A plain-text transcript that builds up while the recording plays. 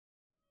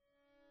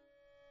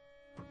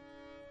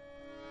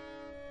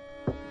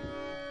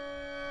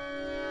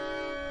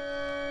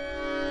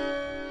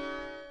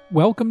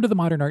Welcome to the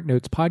Modern Art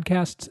Notes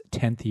podcast's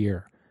 10th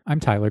year.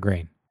 I'm Tyler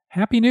Grain.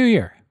 Happy New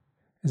Year!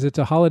 As it's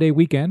a holiday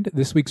weekend,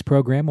 this week's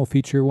program will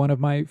feature one of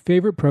my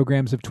favorite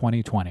programs of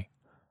 2020,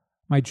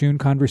 my June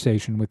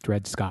conversation with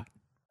Dred Scott.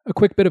 A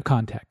quick bit of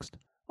context.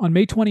 On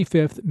May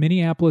 25th,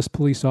 Minneapolis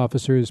police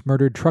officers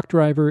murdered truck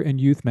driver and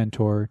youth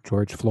mentor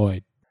George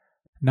Floyd.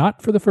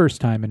 Not for the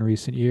first time in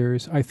recent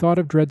years, I thought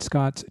of Dred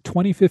Scott's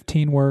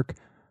 2015 work,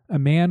 A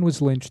Man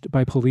Was Lynched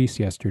by Police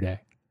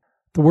Yesterday.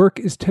 The work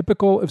is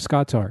typical of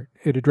Scott's art.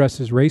 It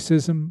addresses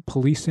racism,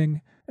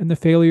 policing, and the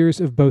failures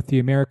of both the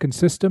American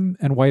system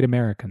and white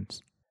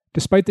Americans.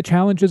 Despite the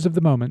challenges of the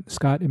moment,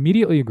 Scott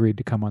immediately agreed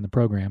to come on the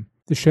program.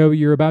 The show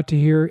you're about to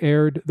hear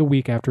aired the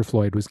week after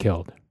Floyd was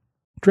killed.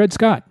 Dred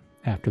Scott,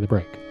 after the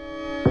break.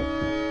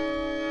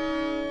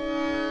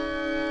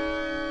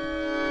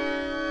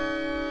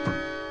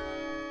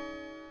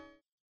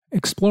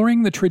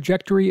 Exploring the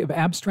trajectory of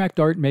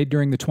abstract art made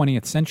during the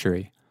 20th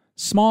century,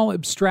 Small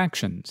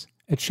Abstractions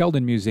at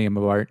Sheldon Museum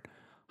of Art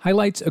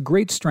highlights a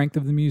great strength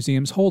of the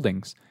museum's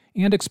holdings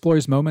and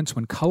explores moments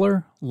when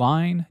color,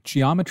 line,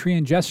 geometry,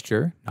 and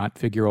gesture, not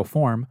figural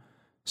form,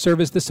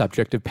 serve as the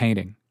subject of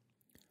painting.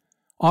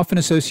 Often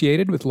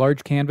associated with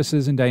large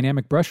canvases and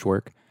dynamic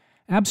brushwork,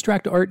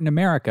 abstract art in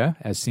America,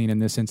 as seen in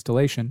this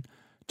installation,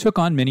 took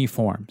on many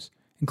forms,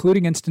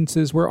 including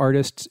instances where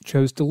artists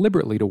chose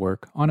deliberately to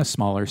work on a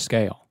smaller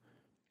scale.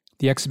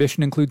 The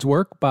exhibition includes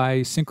work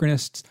by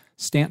synchronists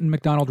Stanton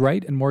McDonald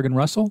Wright and Morgan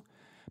Russell,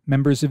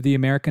 members of the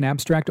American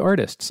abstract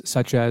artists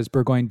such as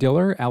Burgoyne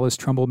Diller, Alice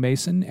Trumbull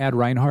Mason, Ad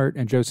Reinhardt,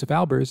 and Joseph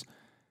Albers,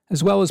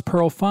 as well as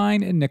Pearl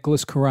Fine and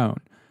Nicholas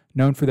Carone,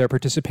 known for their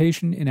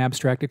participation in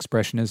Abstract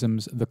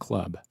Expressionism's The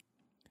Club.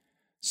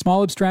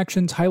 Small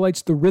Abstractions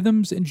highlights the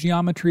rhythms and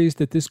geometries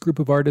that this group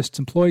of artists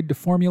employed to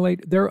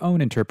formulate their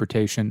own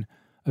interpretation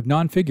of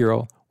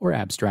non-figural or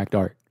abstract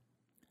art.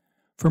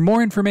 For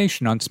more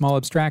information on Small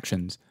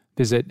Abstractions,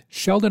 visit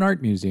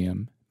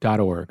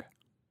sheldonartmuseum.org.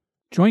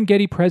 Join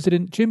Getty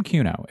President Jim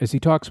Cuno as he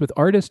talks with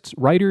artists,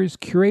 writers,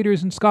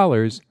 curators, and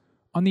scholars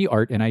on the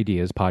Art and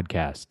Ideas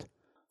podcast.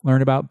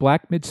 Learn about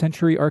Black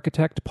mid-century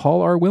architect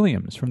Paul R.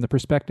 Williams from the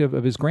perspective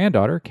of his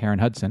granddaughter, Karen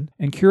Hudson,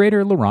 and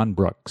curator LaRon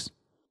Brooks.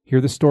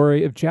 Hear the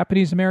story of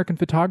Japanese-American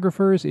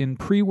photographers in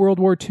pre-World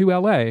War II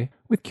LA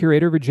with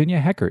curator Virginia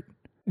Heckert.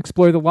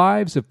 Explore the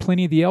lives of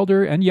Pliny the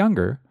Elder and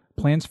younger,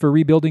 plans for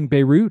rebuilding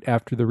Beirut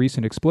after the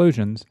recent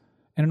explosions,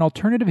 and an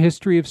alternative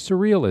history of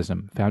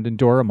surrealism found in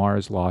Dora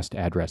Maar's Lost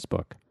Address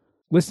book.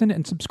 Listen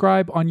and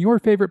subscribe on your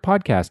favorite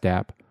podcast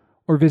app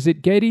or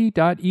visit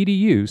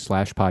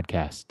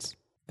getty.edu/podcasts.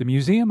 The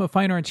Museum of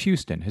Fine Arts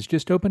Houston has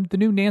just opened the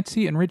new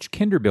Nancy and Rich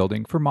Kinder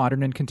Building for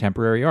Modern and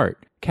Contemporary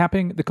Art,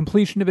 capping the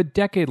completion of a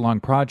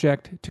decade-long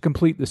project to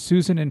complete the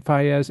Susan and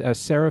Fayez S.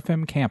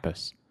 Seraphim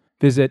campus.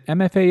 Visit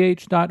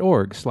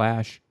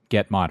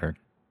mfah.org/getmodern.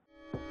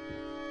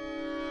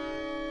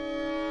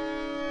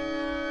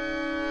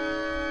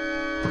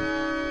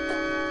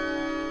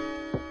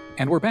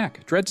 And we're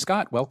back. Dred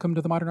Scott, welcome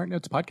to the Modern Art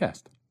Notes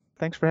podcast.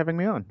 Thanks for having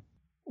me on.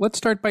 Let's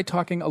start by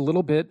talking a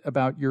little bit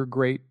about your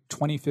great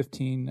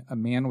 2015 A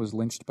Man Was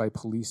Lynched by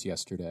Police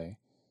Yesterday,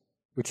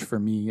 which for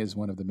me is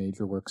one of the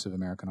major works of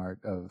American art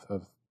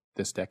of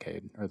this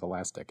decade, or the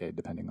last decade,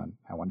 depending on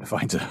how one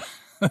defines it,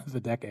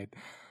 the decade.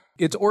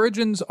 Its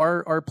origins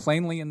are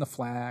plainly in the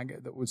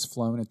flag that was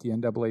flown at the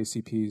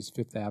NAACP's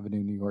Fifth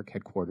Avenue, New York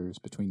headquarters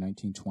between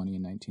 1920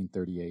 and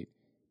 1938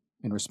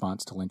 in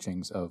response to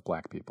lynchings of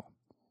black people.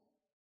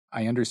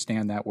 I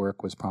understand that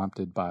work was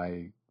prompted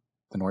by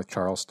the North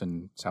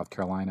Charleston, South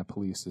Carolina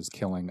police's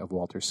killing of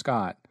Walter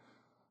Scott,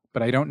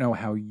 but I don't know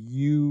how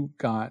you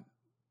got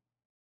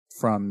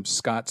from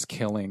Scott's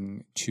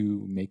killing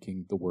to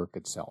making the work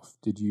itself.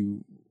 Did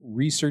you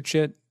research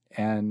it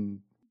and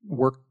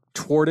work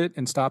toward it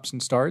in stops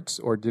and starts,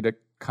 or did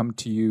it come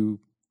to you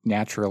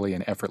naturally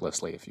and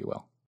effortlessly, if you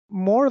will?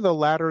 More the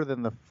latter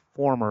than the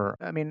former.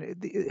 I mean,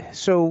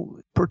 so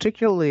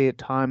particularly at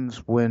times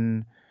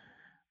when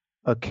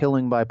a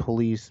killing by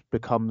police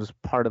becomes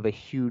part of a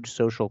huge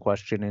social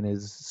question and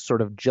is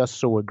sort of just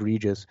so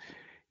egregious,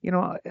 you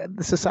know,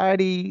 the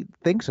society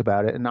thinks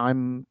about it, and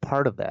I'm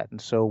part of that.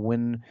 And so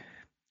when,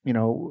 you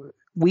know,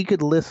 we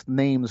could list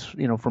names,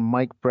 you know, from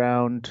Mike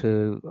Brown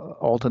to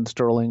Alton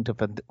Sterling to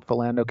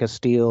Philando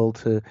Castile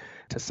to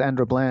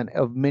Sandra Bland,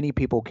 of many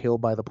people killed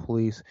by the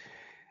police.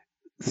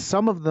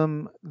 Some of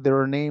them,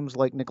 there are names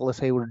like Nicholas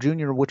Hayward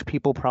Jr., which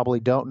people probably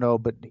don't know,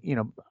 but, you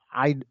know,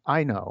 I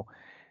know.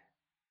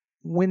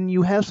 When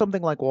you have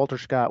something like Walter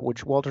Scott,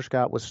 which Walter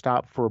Scott was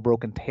stopped for a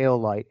broken tail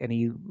light, and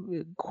he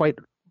quite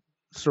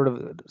sort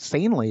of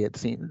sanely, it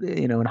seemed,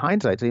 you know, in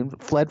hindsight,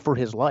 fled for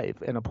his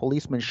life, and a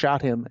policeman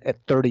shot him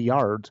at 30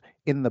 yards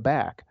in the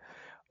back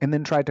and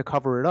then tried to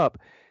cover it up.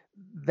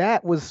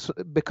 that was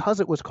because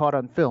it was caught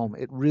on film,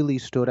 it really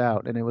stood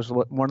out. And it was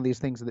one of these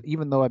things that,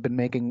 even though I've been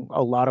making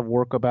a lot of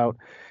work about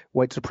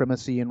white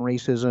supremacy and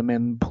racism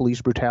and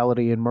police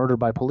brutality and murder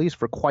by police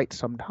for quite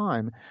some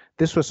time,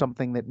 this was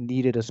something that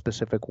needed a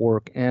specific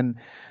work. And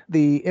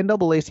the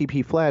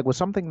NAACP flag was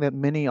something that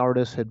many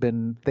artists had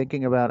been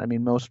thinking about. I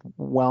mean, most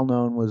well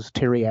known was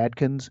Terry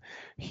Adkins.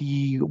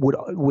 He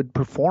would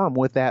perform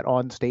with that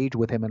on stage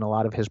with him in a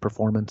lot of his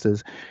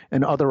performances,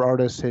 and other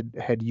artists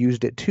had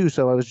used it too.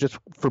 So I was just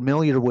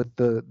familiar with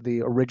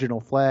the original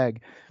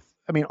flag.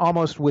 I mean,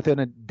 almost within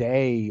a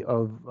day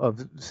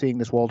of seeing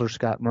this Walter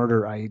Scott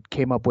murder, I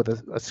came up with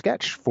a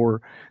sketch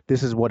for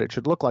this is what it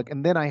should look like.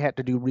 And then I had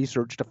to do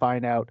research to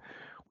find out,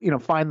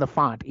 find the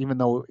font, even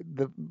though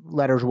the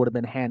letters would have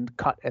been hand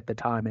cut at the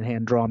time and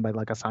hand drawn by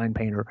like a sign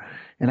painter.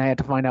 And I had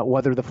to find out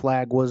whether the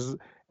flag was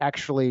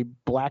actually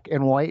black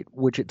and white,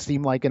 which it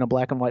seemed like in a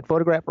black and white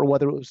photograph, or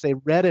whether it was, say,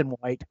 red and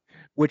white,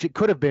 which it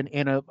could have been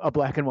in a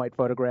black and white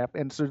photograph.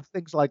 And so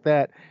things like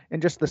that,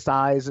 and just the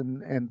size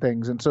and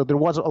things. And so there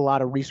was a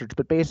lot of research,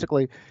 but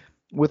basically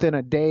within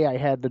a day I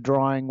had the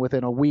drawing.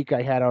 Within a week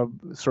I had a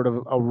sort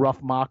of a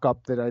rough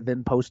mock-up that I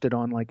then posted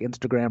on like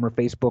Instagram or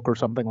Facebook or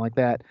something like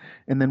that.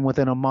 And then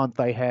within a month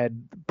I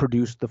had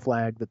produced the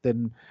flag that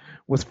then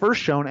was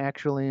first shown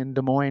actually in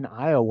Des Moines,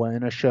 Iowa,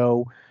 in a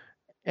show,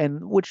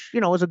 and which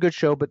was a good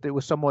show, but it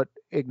was somewhat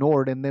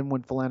ignored. And then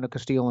when Philando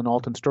Castile and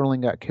Alton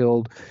Sterling got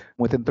killed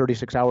within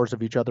 36 hours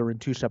of each other in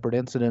two separate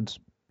incidents,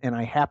 and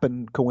I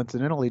happened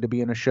coincidentally to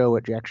be in a show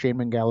at Jack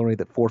Shainman Gallery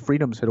that Four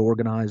Freedoms had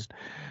organized,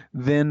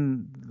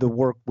 then the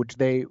work, which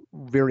they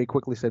very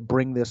quickly said,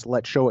 bring this,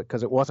 let's show it,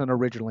 because it wasn't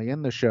originally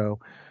in the show.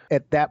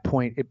 At that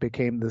point, it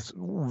became this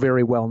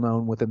very well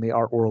known within the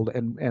art world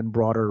and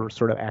broader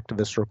sort of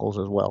activist circles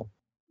as well.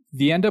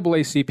 The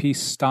NAACP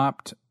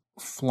stopped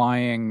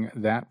flying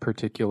that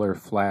particular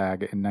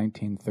flag in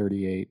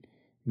 1938,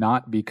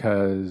 not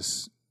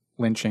because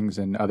lynchings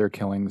and other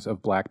killings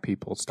of black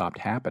people stopped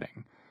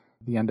happening.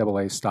 The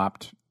NAA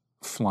stopped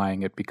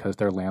flying it because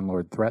their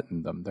landlord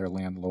threatened them. Their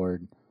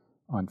landlord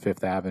on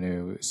Fifth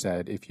Avenue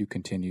said, if you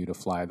continue to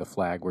fly the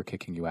flag, we're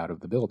kicking you out of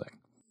the building.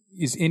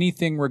 Is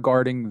anything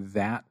regarding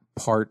that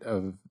part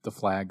of the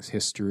flag's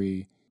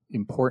history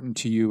important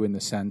to you in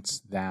the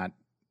sense that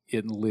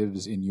it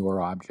lives in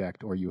your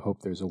object, or you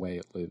hope there's a way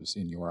it lives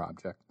in your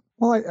object?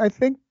 Well, I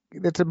think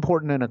it's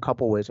important in a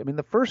couple ways. I mean,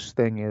 the first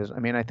thing is,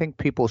 I think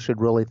people should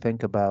really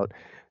think about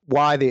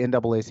why the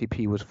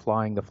NAACP was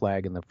flying the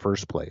flag in the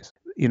first place.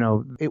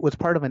 It was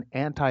part of an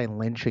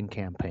anti-lynching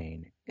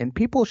campaign, and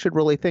people should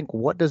really think,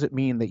 what does it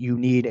mean that you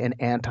need an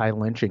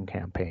anti-lynching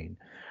campaign?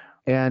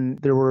 And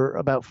there were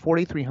about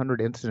 4,300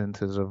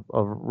 incidences of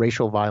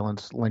racial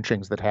violence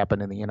lynchings that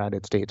happened in the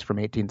United States from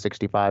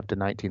 1865 to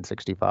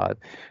 1965.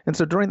 And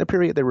so during the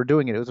period they were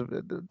doing it,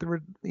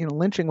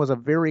 lynching was a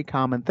very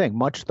common thing,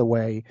 much the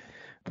way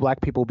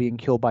black people being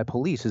killed by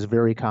police is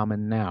very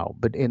common now.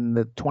 But in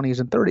the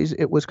 20s and 30s,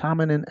 it was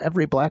common, and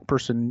every black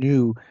person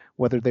knew,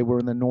 whether they were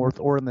in the North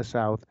or in the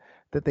South,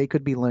 that they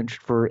could be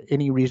lynched for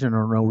any reason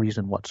or no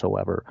reason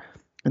whatsoever.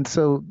 And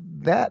so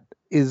that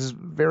is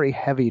very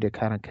heavy to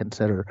kind of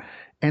consider.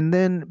 And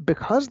then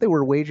because they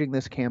were waging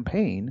this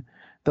campaign,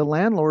 the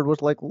landlord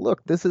was like,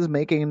 look, this is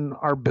making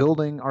our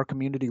building, our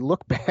community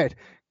look bad.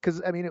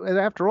 Because,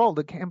 after all,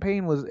 the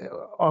campaign was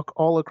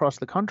all across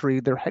the country.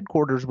 Their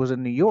headquarters was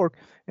in New York.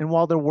 And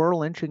while there were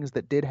lynchings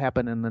that did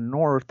happen in the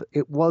North,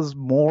 it was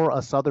more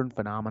a Southern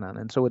phenomenon.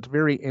 And so it's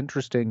very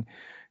interesting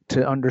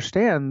to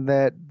understand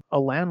that a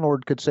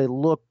landlord could say,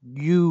 look,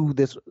 you,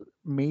 this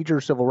major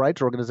civil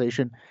rights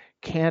organization,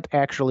 can't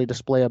actually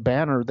display a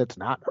banner that's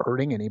not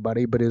hurting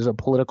anybody, but is a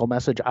political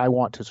message I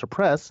want to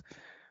suppress.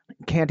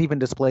 Can't even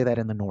display that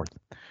in the North.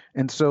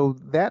 And so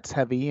that's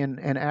heavy. And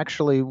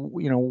actually,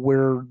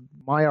 where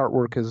my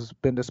artwork has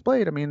been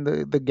displayed,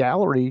 the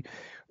gallery,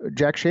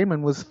 Jack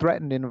Shainman was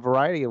threatened in a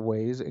variety of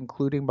ways,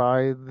 including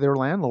by their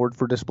landlord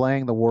for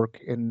displaying the work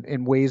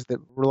in ways that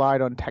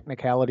relied on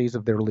technicalities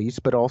of their lease,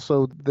 but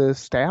also the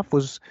staff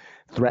was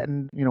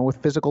threatened,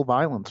 with physical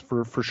violence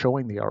for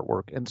showing the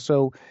artwork. And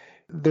so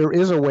there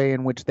is a way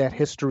in which that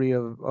history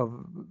of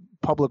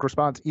public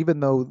response,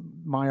 even though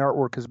my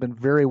artwork has been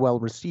very well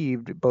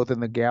received, both in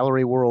the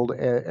gallery world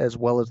as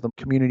well as the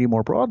community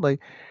more broadly,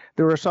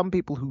 there are some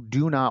people who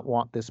do not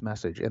want this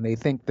message, and they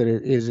think that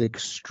it is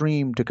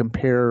extreme to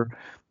compare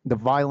the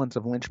violence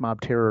of lynch mob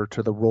terror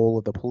to the role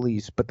of the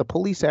police. But the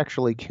police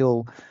actually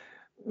kill,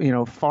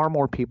 far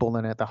more people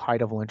than at the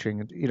height of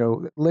lynching.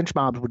 Lynch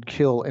mobs would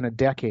kill in a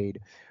decade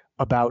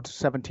about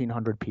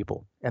 1,700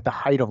 people at the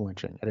height of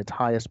lynching, at its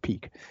highest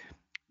peak.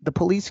 The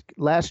police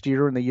last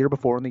year and the year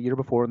before and the year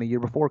before and the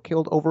year before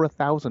killed over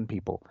 1,000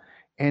 people.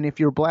 And if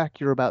you're black,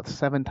 you're about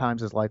 7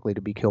 times as likely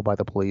to be killed by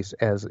the police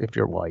as if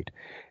you're white.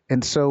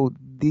 And so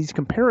these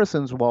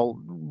comparisons, while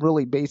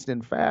really based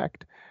in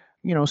fact,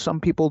 some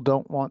people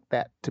don't want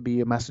that to be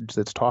a message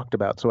that's talked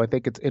about. So I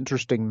think it's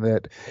interesting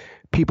that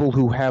people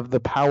who have the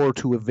power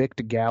to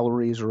evict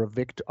galleries or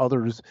evict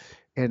others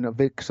and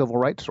evict civil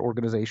rights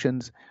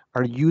organizations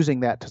are using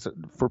that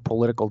for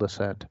political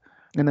dissent.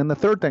 And then the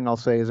third thing I'll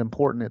say is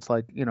important. It's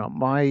like,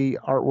 my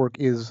artwork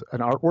is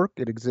an artwork.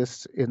 It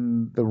exists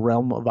in the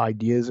realm of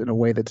ideas in a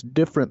way that's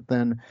different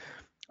than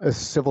a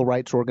civil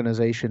rights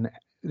organization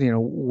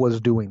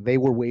was doing. They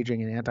were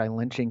waging an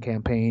anti-lynching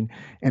campaign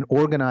and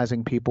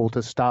organizing people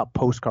to stop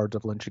postcards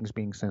of lynchings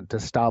being sent, to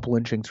stop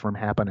lynchings from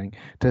happening,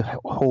 to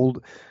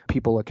hold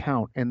people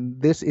account.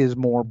 And this is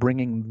more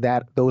bringing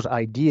those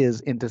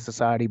ideas into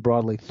society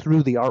broadly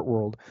through the art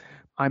world.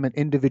 I'm an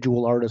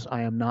individual artist.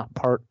 I am not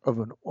part of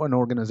an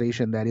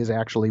organization that is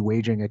actually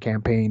waging a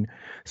campaign,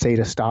 say,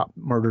 to stop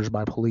murders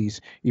by police,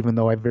 even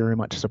though I very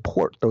much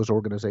support those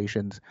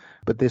organizations.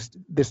 But this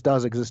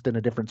does exist in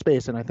a different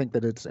space, and I think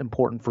that it's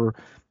important for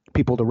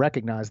people to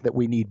recognize that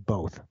we need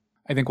both.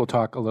 I think we'll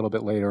talk a little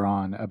bit later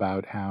on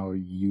about how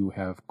you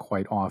have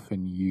quite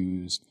often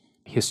used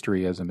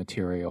history as a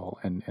material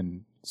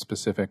and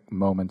specific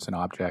moments and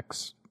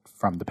objects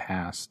from the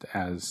past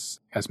as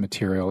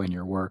material in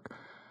your work.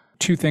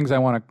 Two things I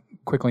want to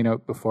quickly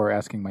note before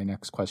asking my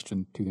next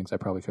question, two things I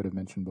probably should have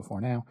mentioned before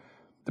now.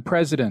 The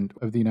president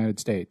of the United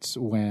States,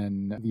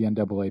 when the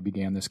NAA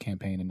began this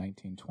campaign in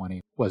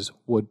 1920, was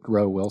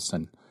Woodrow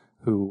Wilson,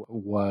 who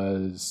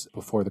was,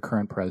 before the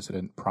current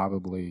president,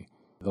 probably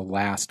the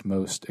last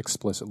most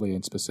explicitly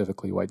and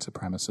specifically white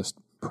supremacist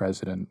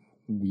president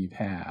we've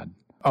had.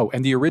 Oh,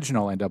 and the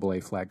original NAA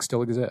flag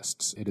still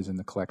exists. It is in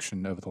the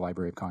collection of the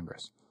Library of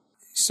Congress.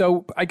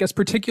 So I guess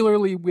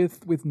particularly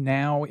with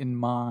now in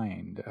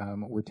mind,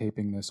 we're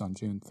taping this on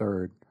June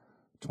 3rd,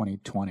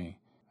 2020.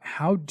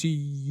 How do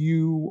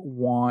you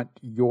want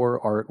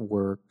your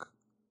artwork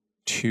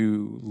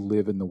to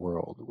live in the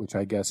world? Which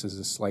I guess is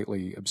a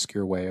slightly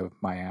obscure way of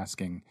my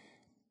asking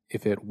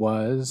if it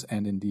was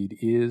and indeed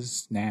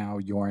is now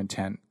your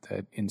intent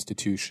that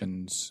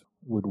institutions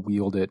would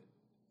wield it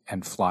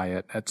and fly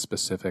it at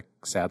specific,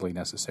 sadly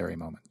necessary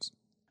moments.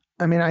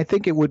 I mean, I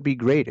think it would be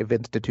great if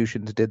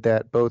institutions did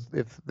that, both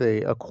if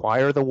they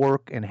acquire the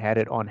work and had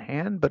it on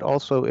hand, but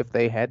also if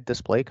they had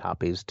display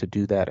copies to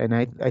do that. And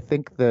I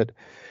think that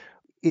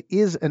it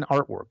is an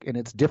artwork, and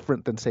it's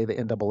different than, say, the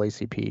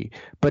NAACP.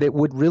 But it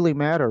would really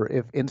matter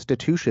if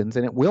institutions,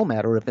 and it will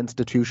matter if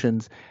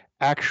institutions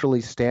actually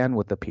stand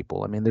with the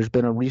people. I mean, there's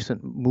been a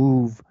recent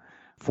move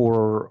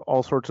for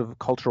all sorts of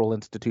cultural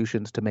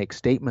institutions to make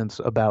statements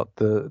about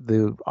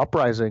the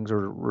uprisings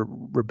or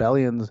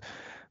rebellions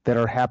that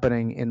are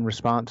happening in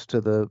response to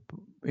the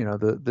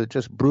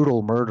just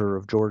brutal murder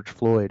of George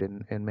Floyd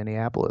in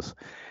Minneapolis.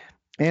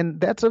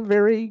 And that's a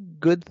very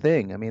good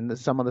thing. I mean,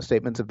 some of the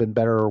statements have been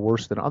better or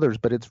worse than others,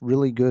 but it's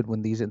really good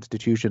when these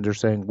institutions are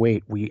saying,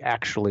 wait, we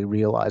actually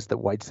realize that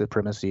white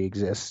supremacy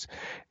exists,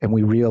 and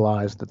we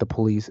realize that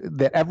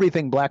that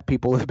everything black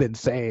people have been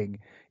saying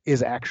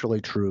is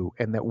actually true,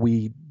 and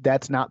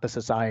that's not the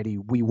society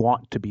we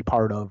want to be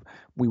part of.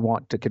 We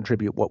want to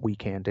contribute what we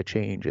can to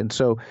change. And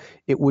so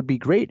it would be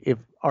great if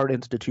art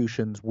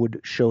institutions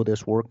would show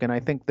this work. And I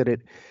think that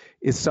it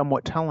is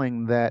somewhat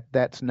telling that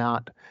that's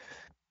not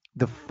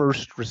the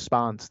first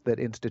response that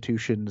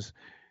institutions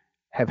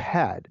have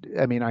had.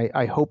 I mean,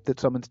 I hope that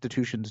some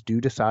institutions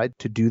do decide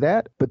to do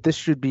that, but this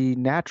should be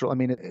natural. I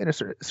mean, in a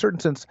certain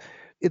sense,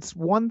 it's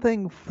one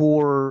thing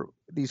for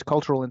these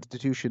cultural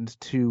institutions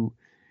to,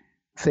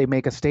 say,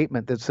 make a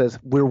statement that says,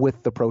 we're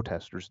with the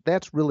protesters.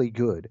 That's really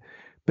good.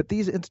 But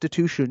these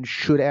institutions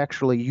should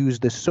actually use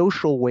the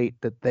social weight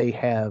that they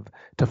have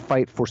to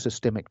fight for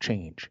systemic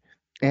change.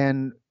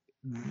 And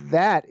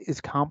that is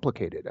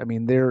complicated. I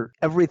mean, they're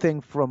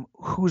everything from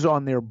who's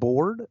on their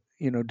board.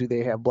 Do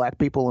they have black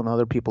people and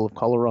other people of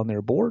color on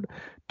their board?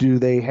 Do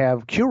they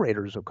have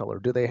curators of color?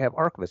 Do they have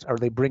archivists? Are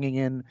they bringing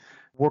in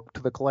work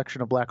to the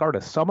collection of black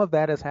artists? Some of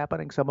that is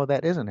happening. Some of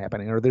that isn't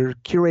happening. Are there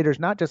curators,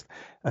 not just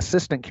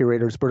assistant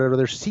curators, but are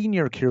there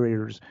senior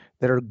curators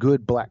that are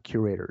good black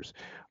curators?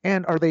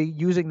 And are they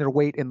using their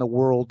weight in the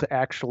world to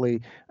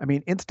actually, I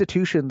mean,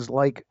 institutions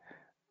like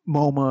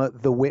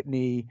MoMA, the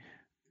Whitney,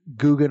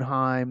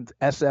 Guggenheim,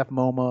 SF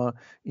MoMA,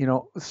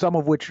 some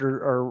of which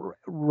are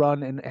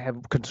run and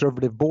have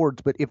conservative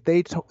boards. But if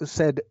they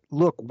said,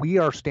 look, we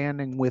are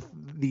standing with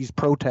these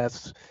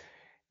protests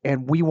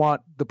and we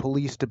want the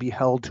police to be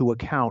held to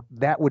account,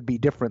 that would be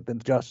different than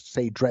just,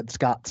 say, Dred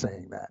Scott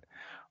saying that.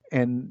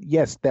 And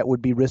yes, that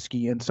would be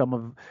risky, and some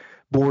of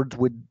boards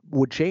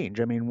would change.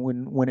 I mean,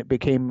 when it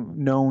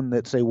became known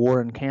that, say,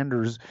 Warren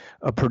Kanders,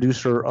 a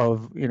producer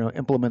of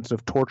implements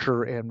of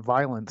torture and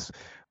violence,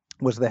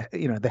 was the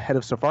head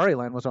of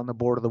Safariland, was on the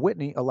board of the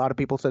Whitney, a lot of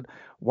people said,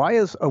 why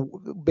is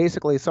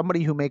basically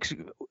somebody who makes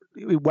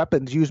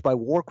weapons used by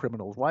war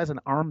criminals, why is an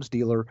arms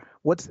dealer,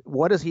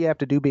 what does he have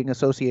to do being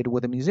associated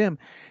with a museum?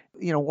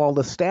 While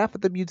the staff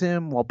at the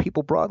museum, while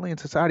people broadly in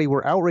society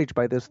were outraged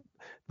by this,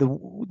 the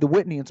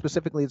Whitney, and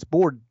specifically its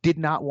board, did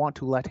not want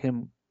to let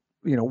him,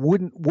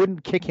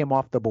 wouldn't kick him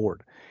off the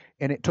board.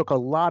 And it took a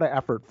lot of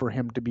effort for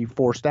him to be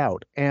forced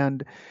out.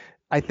 And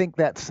I think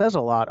that says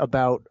a lot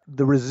about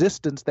the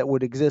resistance that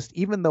would exist,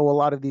 even though a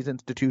lot of these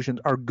institutions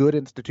are good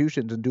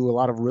institutions and do a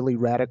lot of really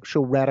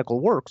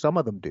radical work. Some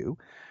of them do.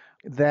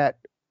 That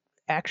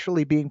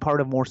actually being part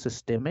of more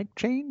systemic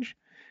change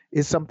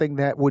is something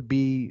that would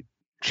be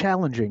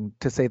challenging,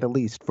 to say the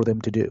least, for them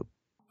to do.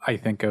 I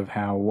think of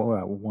how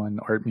one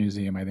art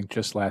museum, I think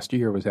just last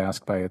year, was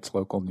asked by its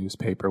local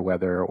newspaper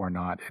whether or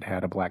not it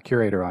had a black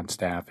curator on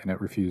staff, and it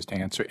refused to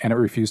answer. And it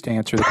refused to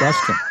answer the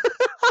question.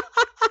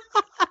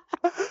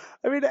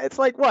 I mean, it's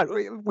like what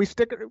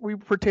we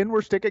pretend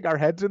we're sticking our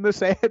heads in the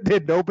sand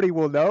and nobody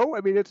will know.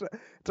 I mean, it's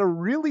a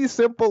really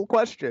simple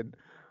question,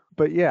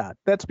 but yeah,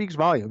 that speaks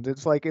volumes.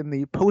 It's like in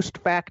the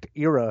post-fact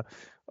era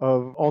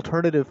of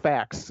alternative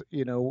facts,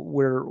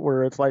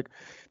 where it's like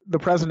the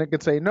president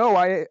could say, "No,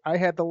 I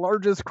had the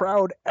largest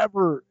crowd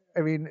ever."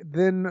 I mean,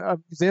 then a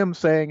museum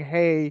saying,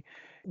 "Hey,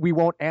 we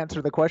won't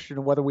answer the question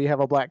of whether we have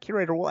a black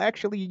curator." Well,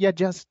 actually, you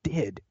just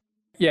did.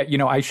 Yeah,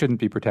 I shouldn't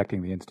be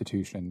protecting the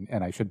institution,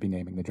 and I should be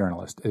naming the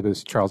journalist. It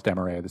was Charles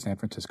Desmarais of the San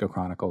Francisco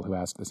Chronicle who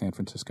asked the San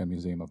Francisco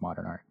Museum of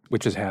Modern Art,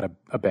 which has had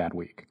a bad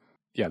week.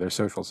 Yeah, their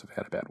socials have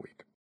had a bad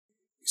week.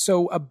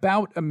 So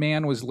about a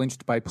man was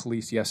lynched by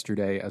police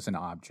yesterday as an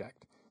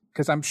object,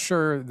 because I'm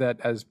sure that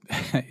as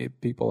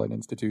people in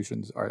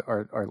institutions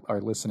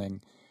are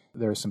listening,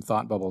 there are some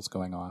thought bubbles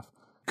going off.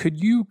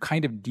 Could you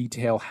kind of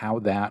detail how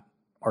that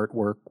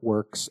artwork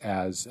works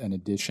as an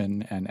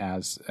addition and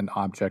as an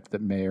object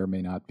that may or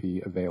may not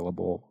be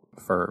available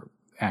for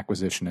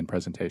acquisition and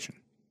presentation?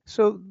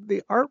 So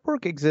the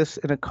artwork exists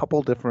in a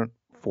couple different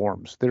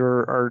forms. There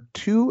are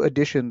two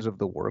editions of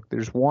the work.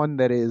 There's one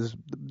that is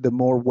the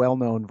more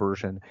well-known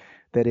version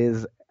that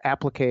is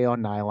applique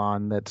on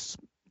nylon that's,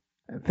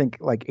 I think,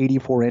 like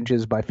 84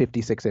 inches by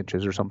 56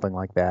 inches or something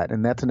like that.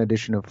 And that's an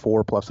edition of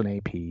 4 plus an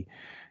AP.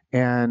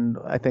 And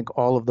I think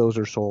all of those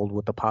are sold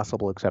with the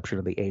possible exception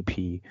of the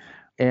AP.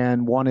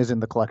 And one is in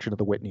the collection of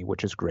the Whitney,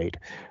 which is great.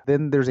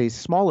 Then there's a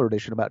smaller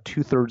edition, about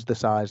 2/3 the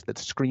size,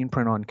 that's screen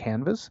print on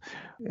canvas.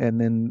 And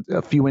then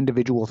a few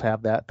individuals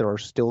have that. There are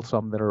still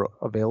some that are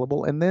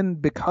available. And then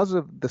because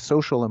of the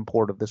social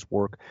import of this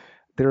work,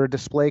 there are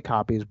display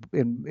copies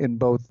in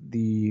both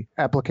the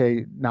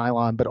applique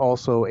nylon, but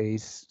also a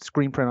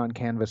screen print on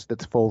canvas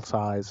that's full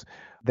size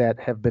that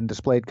have been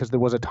displayed, because there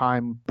was a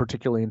time,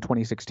 particularly in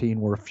 2016,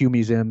 where a few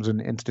museums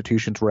and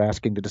institutions were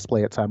asking to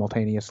display it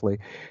simultaneously.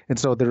 And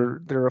so there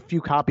are a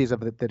few copies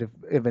of it that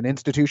if an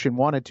institution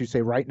wanted to,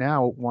 say right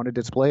now, want to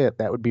display it,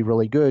 that would be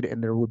really good,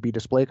 and there would be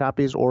display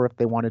copies. Or if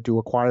they wanted to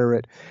acquire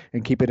it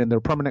and keep it in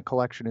their permanent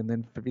collection and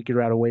then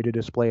figure out a way to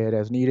display it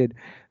as needed,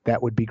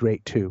 that would be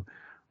great too.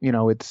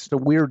 It's a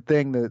weird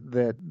thing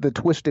that the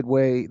twisted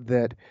way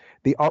that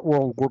the art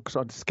world works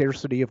on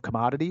scarcity of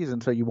commodities,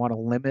 and so you want to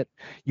limit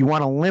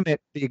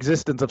the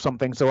existence of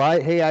something. So I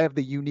have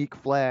the unique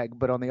flag,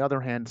 but on the other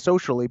hand,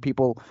 socially,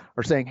 people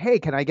are saying, "Hey,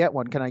 can I get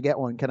one? Can I get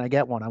one? Can I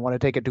get one? I want to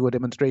take it to a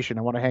demonstration.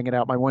 I want to hang it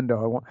out my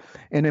window."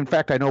 And in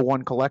fact, I know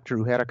one collector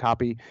who had a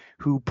copy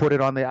who put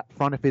it on the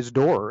front of his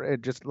door,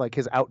 and just like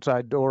his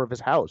outside door of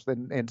his house,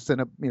 and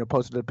sent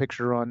posted a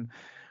picture on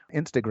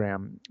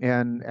Instagram,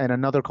 and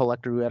another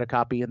collector who had a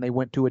copy, and they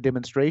went to a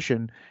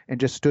demonstration and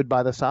just stood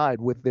by the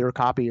side with their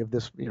copy of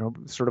this,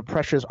 sort of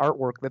precious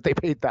artwork that they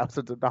paid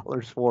thousands of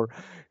dollars for,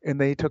 and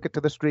they took it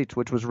to the streets,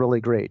 which was really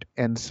great.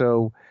 And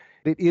so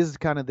it is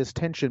kind of this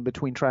tension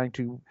between trying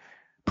to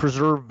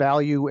preserve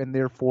value and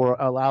therefore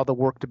allow the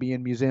work to be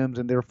in museums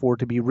and therefore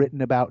to be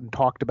written about and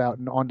talked about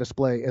and on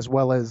display, as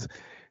well as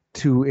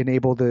to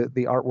enable the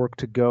artwork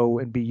to go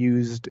and be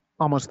used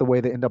almost the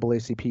way the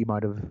NAACP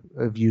might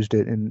have used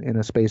it in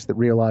a space that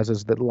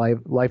realizes that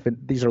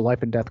these are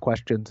life and death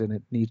questions, and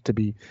it needs to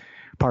be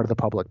part of the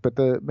public. But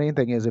the main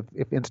thing is,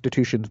 if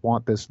institutions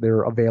want this,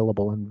 they're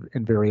available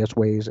in various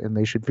ways, and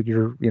they should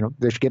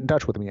they should get in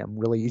touch with me. I'm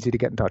really easy to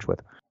get in touch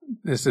with.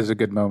 This is a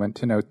good moment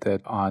to note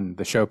that on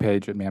the show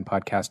page at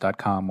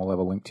manpodcast.com, we'll have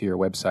a link to your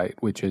website,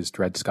 which is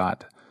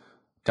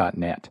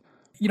dredscott.net.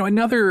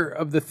 Another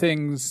of the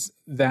things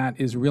that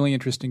is really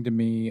interesting to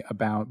me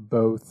about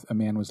both A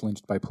Man Was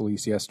Lynched by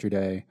Police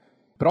Yesterday,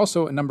 but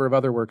also a number of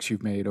other works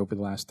you've made over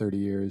the last 30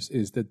 years,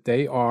 is that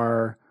they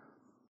are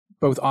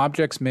both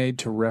objects made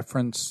to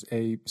reference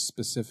a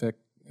specific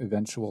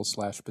eventual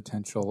 /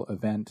 potential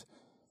event,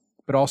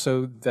 but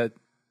also that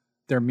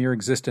their mere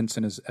existence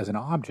as an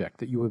object,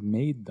 that you have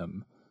made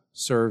them,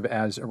 serve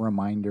as a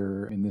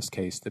reminder, in this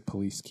case, that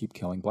police keep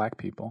killing black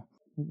people.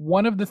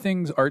 One of the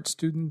things art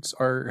students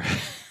are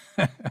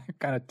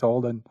kind of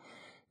told in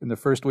the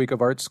first week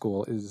of art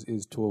school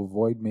is to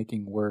avoid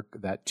making work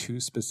that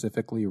too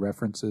specifically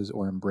references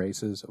or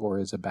embraces or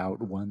is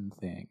about one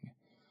thing.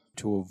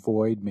 To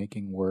avoid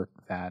making work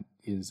that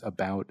is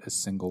about a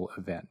single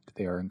event.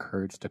 They are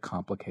encouraged to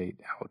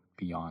complicate out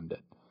beyond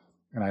it.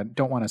 And I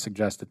don't want to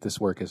suggest that this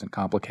work isn't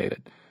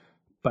complicated,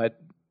 but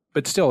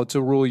still, it's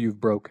a rule you've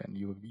broken.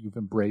 You've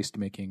embraced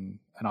making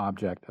an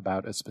object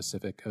about a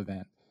specific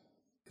event.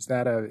 Is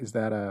that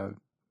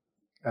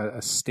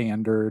a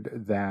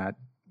standard that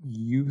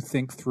you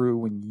think through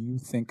when you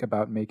think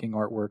about making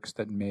artworks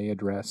that may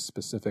address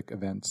specific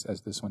events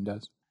as this one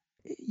does?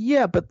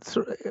 Yeah, but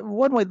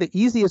the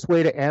easiest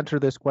way to answer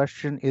this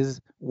question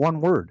is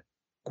one word: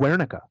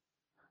 Guernica.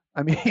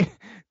 I mean,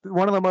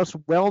 one of the most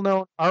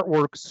well-known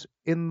artworks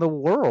in the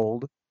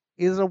world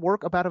is a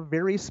work about a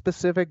very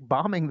specific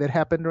bombing that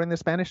happened during the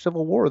Spanish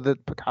Civil War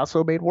that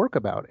Picasso made work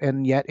about.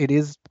 And yet it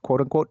is,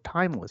 quote unquote,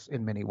 timeless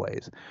in many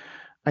ways.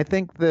 I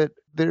think that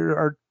there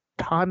are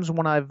times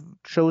when I've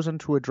chosen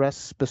to address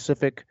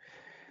specific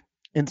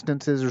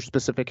instances or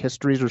specific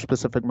histories or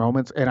specific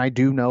moments, and I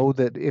do know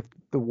that if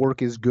the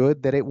work is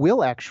good, that it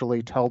will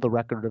actually tell the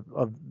record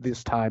of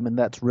this time, and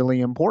that's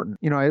really important.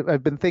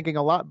 I've been thinking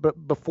a lot,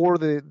 but before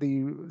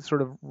the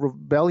sort of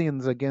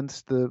rebellions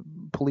against the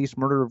police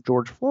murder of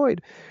George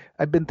Floyd,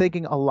 I've been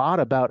thinking a lot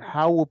about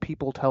how will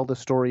people tell the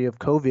story of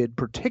COVID,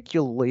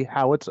 particularly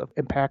how it's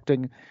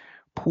impacting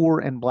poor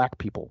and Black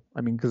people.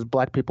 I mean, because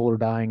Black people are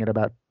dying at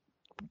about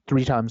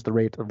 3 times the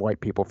rate of white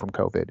people from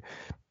COVID.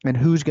 And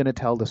who's going to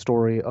tell the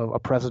story of a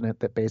president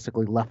that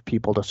basically left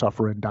people to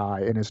suffer and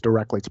die and is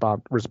directly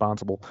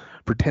responsible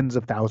for tens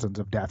of thousands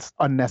of deaths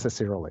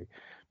unnecessarily?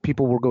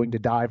 People were going to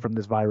die from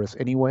this virus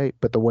anyway,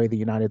 but the way the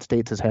United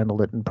States has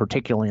handled it, and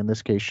particularly in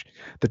this case,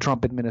 the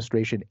Trump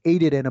administration,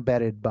 aided and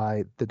abetted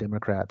by the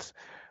Democrats,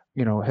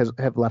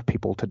 have left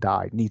people to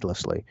die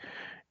needlessly.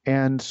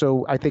 And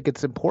so I think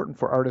it's important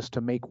for artists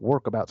to make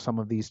work about some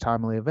of these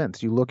timely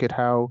events. You look at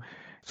how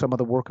some of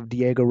the work of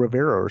Diego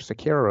Rivera or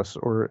Siqueiros,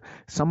 or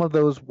some of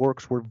those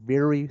works were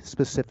very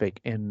specific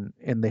in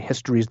the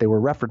histories they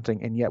were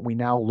referencing, and yet we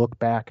now look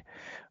back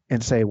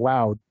and say,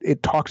 wow,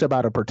 it talks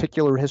about a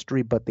particular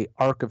history, but the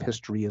arc of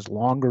history is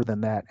longer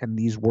than that, and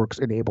these works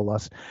enable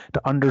us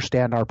to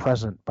understand our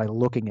present by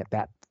looking at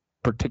that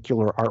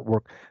particular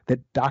artwork that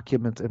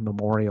documents and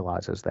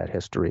memorializes that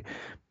history.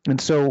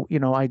 And so,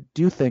 I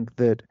do think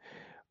that,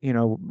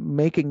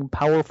 making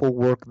powerful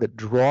work that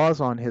draws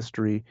on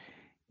history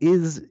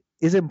is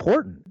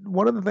important.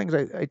 One of the things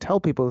I tell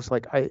people is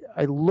like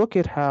I look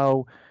at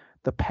how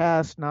the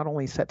past not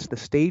only sets the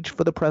stage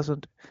for the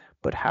present,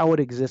 but how it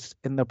exists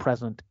in the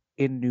present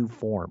in new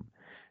form.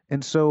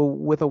 And so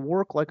with a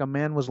work like A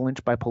Man Was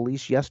Lynched by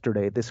Police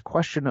Yesterday, this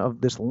question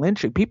of this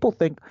lynching, people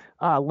think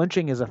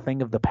lynching is a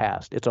thing of the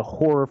past. It's a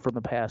horror from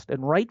the past,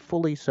 and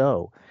rightfully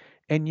so.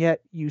 And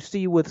yet you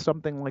see with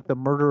something like the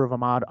murder of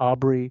Ahmaud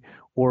Arbery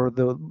or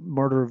the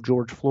murder of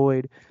George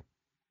Floyd,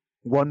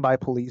 one by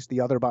police,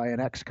 the other by an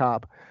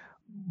ex-cop,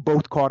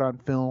 both caught on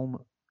film.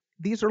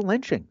 These are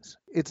lynchings.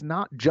 It's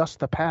not just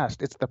the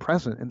past, it's the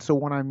present. And so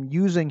when I'm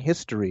using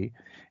history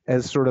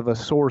as sort of a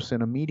source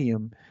in a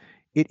medium,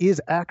 it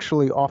is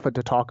actually often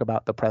to talk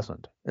about the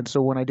present. And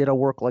so when I did a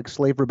work like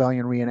Slave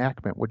Rebellion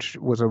Reenactment, which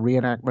was a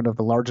reenactment of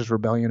the largest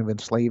rebellion of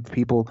enslaved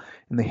people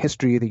in the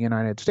history of the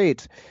United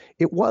States,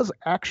 it was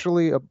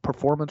actually a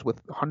performance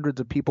with hundreds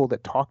of people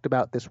that talked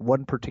about this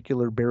one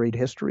particular buried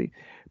history,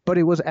 but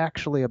it was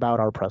actually about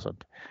our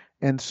present.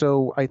 And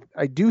so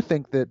I do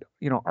think that,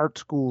 art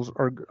schools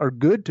are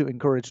good to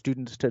encourage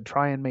students to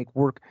try and make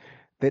work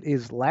that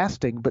is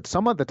lasting. But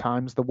some of the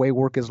times the way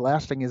work is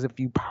lasting is if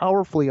you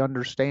powerfully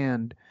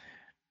understand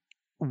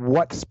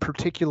what's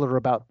particular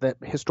about that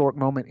historic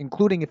moment,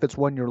 including if it's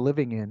one you're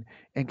living in,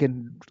 and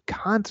can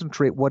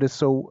concentrate what is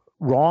so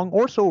wrong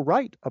or so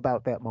right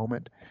about that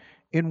moment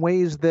in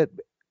ways that,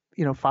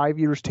 5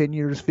 years, 10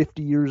 years,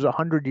 50 years,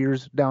 100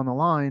 years down the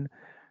line,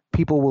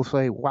 people will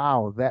say,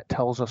 wow, that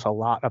tells us a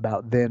lot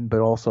about then,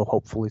 but also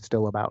hopefully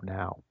still about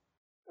now.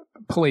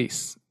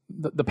 Police.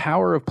 The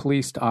power of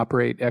police to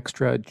operate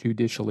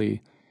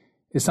extrajudicially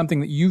is something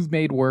that you've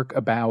made work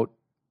about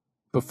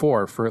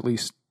before for at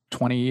least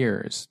 20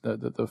 years.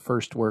 The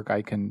first work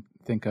I can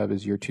think of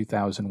is your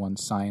 2001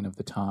 Sign of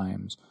the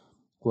Times.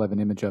 We'll have an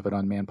image of it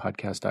on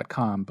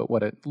manpodcast.com. But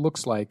what it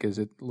looks like is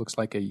it looks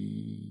like a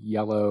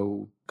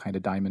yellow kind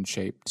of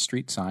diamond-shaped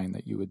street sign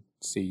that you would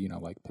see,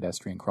 like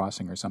pedestrian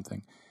crossing or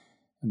something.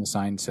 And the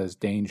sign says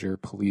danger,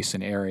 police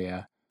and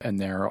area. And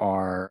there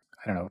are,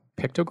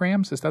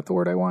 pictograms, is that the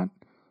word I want?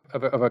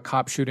 Of a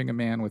cop shooting a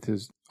man with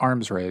his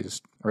arms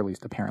raised, or at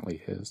least apparently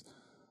his.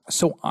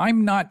 So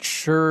I'm not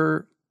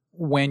sure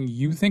when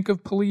you think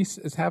of police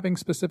as having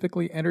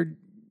specifically entered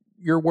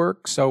your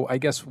work. So I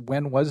guess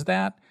when was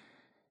that?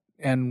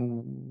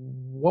 And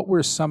what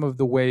were some of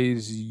the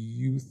ways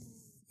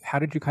how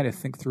did you kind of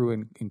think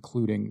through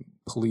including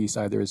police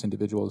either as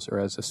individuals or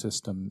as a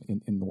system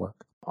in the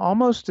work?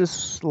 Almost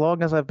as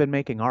long as I've been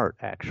making art,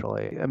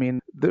 actually. I mean,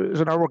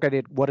 there's an artwork I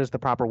did, What is the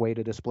Proper Way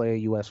to Display a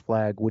U.S.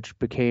 Flag, which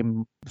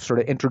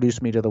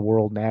introduced me to the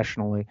world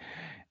nationally.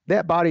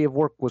 That body of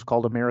work was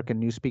called American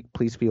Newspeak,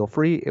 Please Feel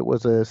Free. It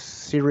was a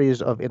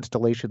series of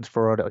installations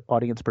for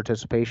audience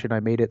participation. I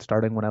made it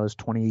starting when I was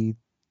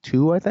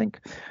 22, I think.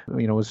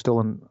 Was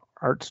still an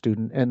art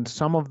student. And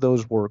some of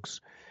those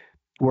works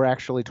were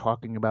actually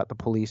talking about the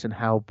police and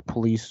how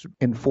police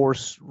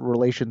enforce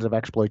relations of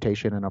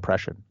exploitation and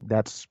oppression.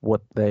 That's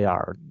what they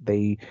are.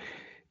 They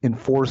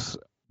enforce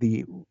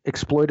the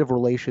exploitive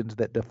relations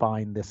that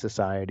define this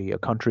society, a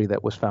country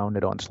that was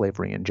founded on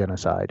slavery and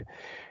genocide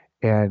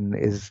and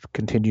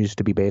continues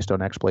to be based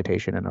on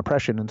exploitation and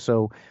oppression. And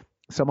so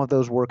some of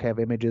those work have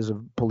images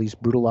of police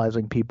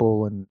brutalizing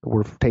people and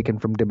were taken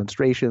from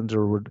demonstrations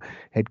or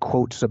had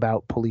quotes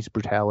about police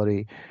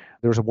brutality.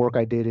 There was a work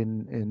I did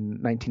in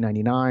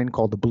 1999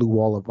 called The Blue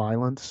Wall of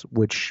Violence,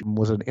 which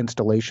was an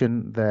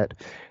installation that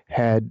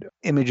had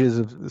images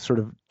of sort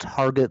of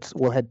targets,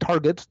 had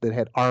targets that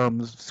had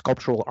arms,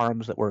 sculptural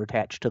arms that were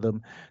attached to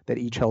them that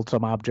each held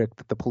some object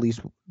that the police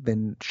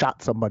then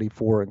shot somebody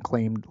for and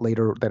claimed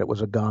later that it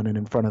was a gun. And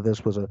in front of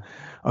this was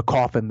a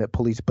coffin that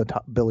police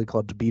billy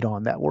clubs beat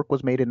on. That work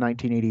was made in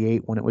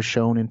 1988. When it was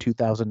shown in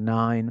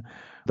 2009,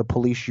 the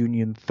police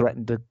union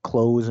threatened to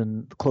close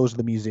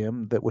the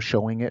museum that was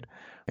showing it.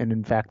 And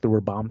in fact, there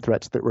were bomb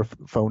threats that were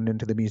phoned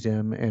into the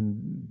museum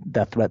and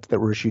death threats that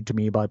were issued to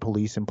me by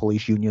police and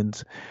police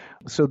unions.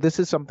 So this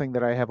is something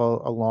that I have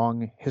a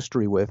long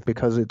history with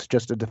because it's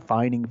just a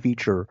defining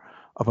feature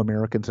of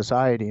American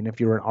society. And if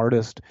you're an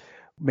artist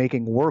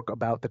making work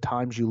about the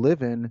times you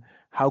live in,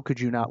 how could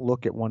you not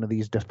look at one of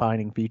these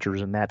defining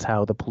features? And that's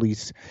how the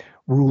police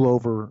rule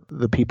over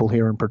the people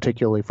here, and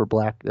particularly for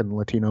Black and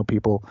Latino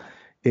people,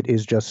 it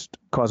is just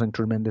causing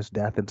tremendous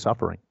death and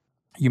suffering.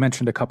 You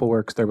mentioned a couple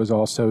works. There was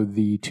also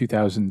the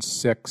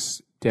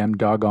 2006 Dem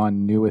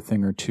Doggone Knew a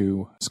Thing or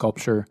Two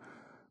sculpture,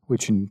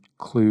 which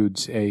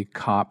includes a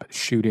cop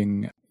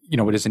shooting,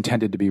 what is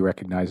intended to be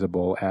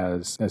recognizable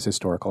as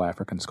historical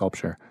African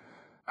sculpture.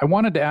 I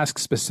wanted to ask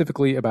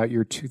specifically about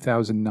your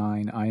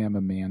 2009 I Am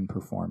a Man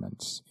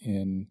performance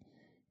in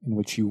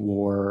which you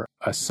wore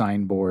a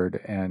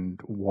signboard and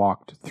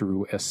walked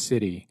through a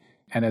city.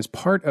 And as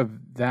part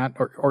of that,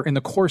 or in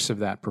the course of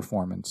that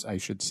performance, I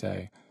should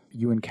say,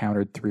 you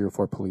encountered 3 or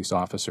 4 police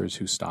officers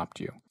who stopped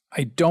you.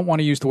 I don't want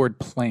to use the word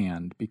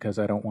planned because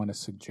I don't want to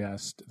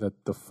suggest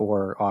that the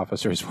 4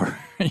 officers were,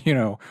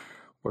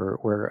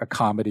 were a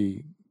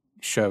comedy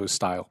show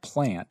style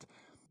plant.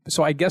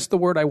 So I guess the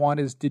word I want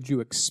is, did you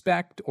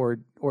expect or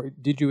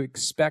did you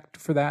expect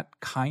for that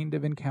kind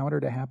of encounter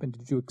to happen?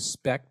 Did you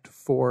expect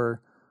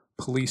for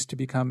police to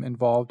become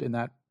involved in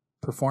that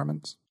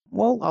performance?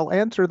 Well, I'll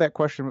answer that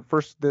question, but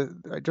first,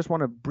 I just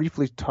want to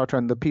briefly touch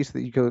on the piece that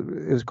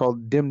is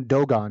called Dem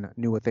Doggone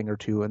Knew a Thing or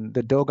Two. And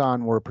the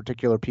Dogon were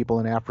particular people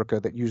in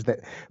Africa that used that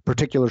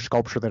particular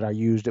sculpture that I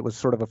used. It was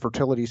sort of a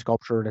fertility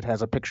sculpture, and it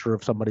has a picture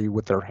of somebody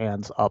with their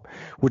hands up,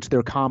 which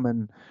they're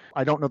common.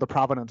 I don't know the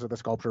provenance of the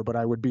sculpture, but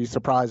I would be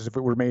surprised if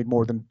it were made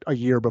more than a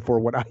year before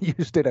when I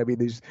used it. I mean,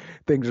 these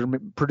things are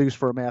produced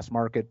for a mass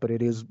market, but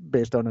it is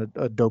based on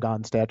a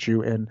Dogon statue.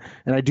 And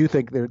I do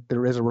think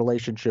there is a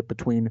relationship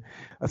between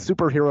a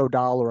superhero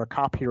doll or a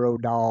cop hero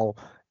doll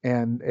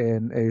and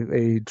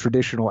a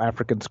traditional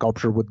African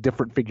sculpture with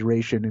different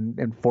figuration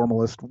and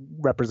formalist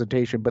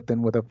representation, but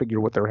then with a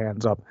figure with their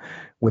hands up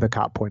with a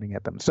cop pointing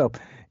at them. So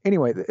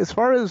anyway, as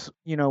far as,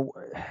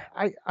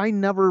 I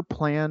never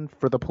plan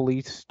for the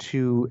police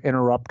to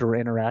interrupt or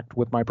interact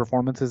with my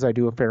performances. I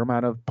do a fair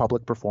amount of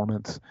public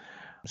performance,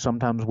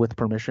 sometimes with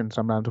permission,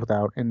 sometimes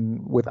without.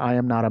 And with I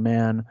Am Not a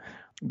Man,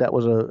 that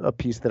was a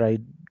piece that I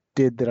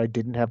did that I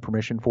didn't have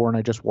permission for, and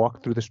I just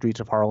walked through the streets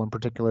of Harlem,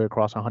 particularly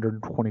across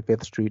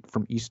 125th Street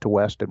from east to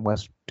west and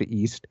west to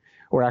east,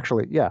 or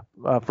actually,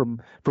 from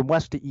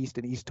west to east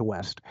and east to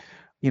west.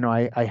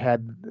 I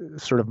had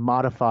sort of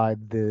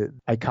modified the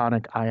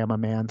iconic I Am a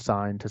Man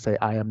sign to say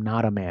I am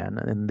not a man,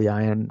 and the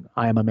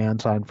I am a man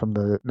sign from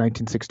the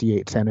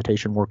 1968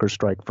 sanitation workers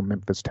strike from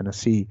Memphis,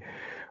 Tennessee,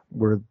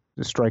 where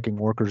the striking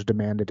workers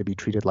demanded to be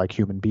treated like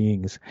human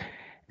beings.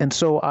 And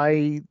so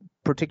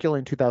particularly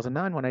in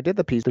 2009, when I did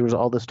the piece, there was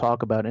all this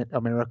talk about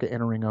America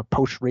entering a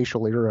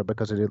post-racial era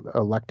because it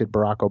elected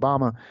Barack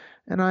Obama.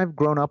 And I've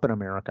grown up in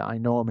America. I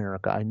know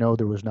America. I know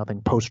there was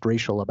nothing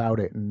post-racial about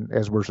it. And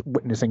as we're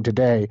witnessing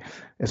today,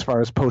 as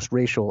far as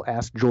post-racial,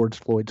 ask George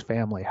Floyd's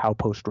family how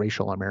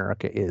post-racial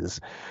America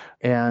is.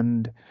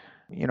 And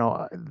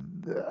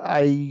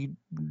I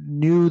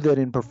knew that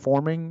in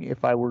performing,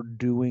 if I were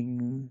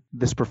doing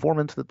this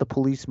performance, that the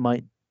police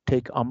might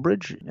take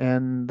umbrage,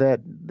 and that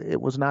it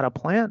was not a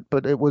plant,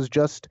 but it was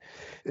just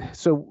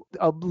so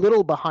a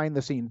little behind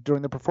the scenes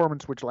during the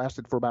performance, which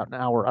lasted for about an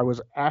hour. I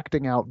was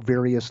acting out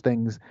various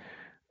things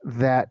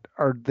that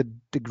are the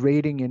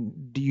degrading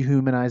and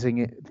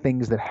dehumanizing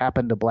things that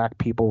happen to Black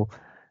people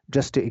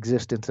just to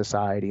exist in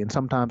society. And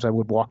sometimes I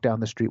would walk down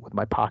the street with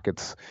my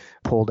pockets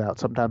pulled out.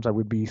 Sometimes I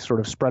would be sort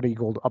of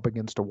spread-eagled up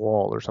against a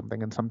wall or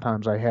something. And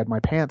sometimes I had my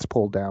pants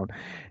pulled down,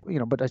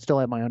 but I still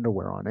had my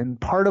underwear on.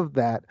 And part of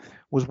that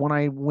was when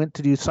I went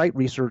to do site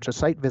research, a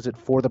site visit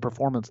for the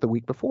performance the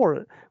week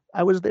before.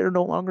 I was there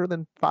no longer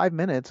than 5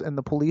 minutes, and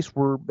the police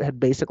had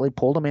basically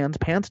pulled a man's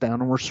pants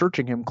down and were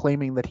searching him,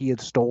 claiming that he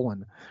had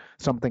stolen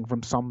something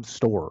from some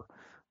store.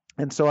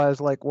 And so I was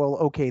like, well,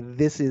 okay,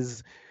 this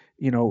is,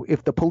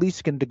 if the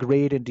police can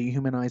degrade and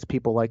dehumanize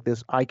people like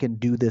this, I can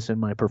do this in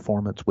my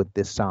performance with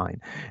this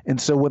sign.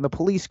 And so when the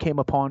police came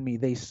upon me,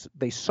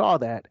 they saw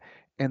that,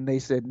 and they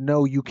said,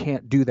 no, you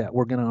can't do that.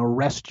 We're going to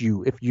arrest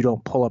you if you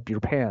don't pull up your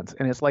pants.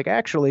 And it's like,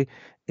 actually,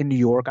 in New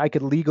York. I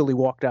could legally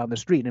walk down the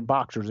street in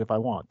boxers if I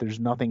want. There's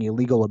nothing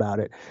illegal about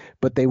it.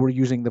 But they were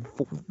using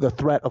the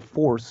threat of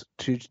force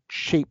to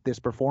shape this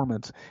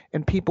performance.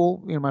 And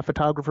people, my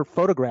photographer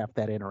photographed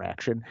that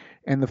interaction.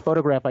 And the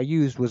photograph I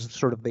used was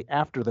sort of the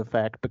after the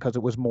fact, because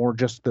it was more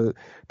just the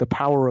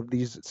power of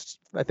these.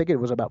 I think it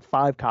was about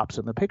 5 cops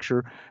in the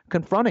picture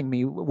confronting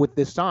me with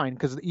this sign,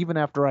 because even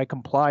after I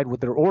complied with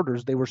their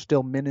orders, they were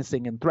still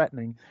menacing and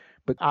threatening.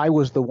 But I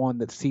was the one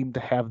that seemed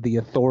to have the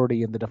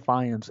authority and the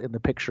defiance in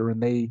the picture,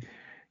 and they,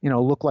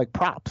 look like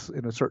props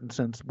in a certain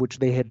sense, which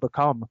they had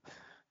become.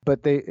 But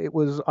it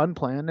was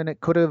unplanned, and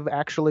it could have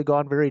actually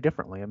gone very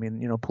differently. I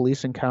mean,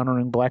 police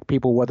encountering black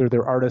people, whether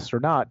they're artists or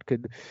not,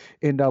 could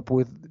end up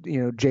with,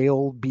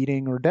 jail,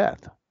 beating, or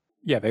death.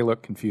 Yeah, they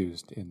look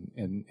confused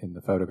in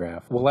the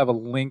photograph. We'll have a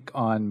link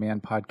on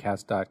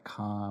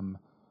manpodcast.com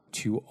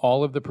to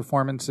all of the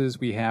performances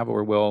we have,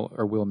 or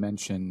we'll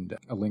mention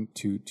a link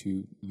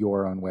to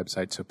your own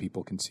website so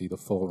people can see the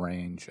full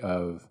range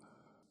of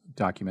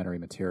documentary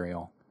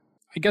material.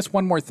 I guess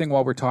one more thing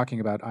while we're talking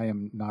about I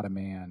Am Not a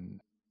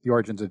Man, the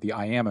origins of the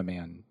I Am a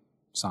Man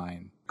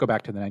sign go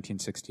back to the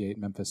 1968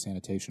 Memphis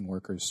sanitation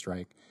workers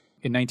strike.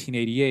 In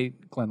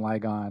 1988, Glenn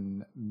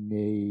Ligon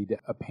made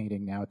a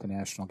painting now at the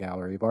National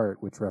Gallery of Art,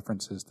 which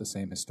references the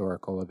same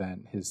historical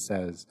event. His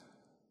says,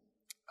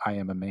 I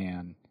am a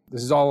man.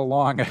 This is all a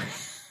long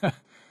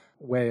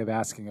way of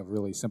asking a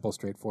really simple,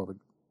 straightforward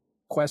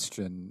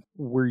question.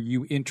 Were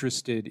you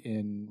interested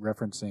in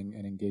referencing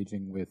and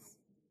engaging with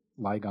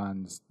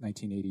Ligon's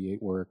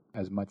 1988 work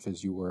as much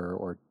as you were,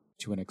 or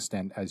to an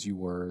extent as you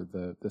were,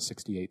 the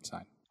 68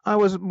 sign? I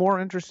was more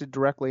interested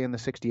directly in the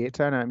 68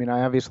 sign. I mean,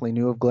 I obviously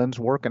knew of Glenn's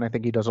work, and I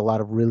think he does a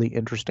lot of really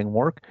interesting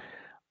work.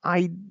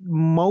 I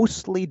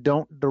mostly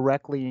don't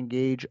directly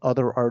engage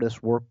other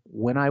artists' work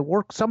when I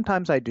work.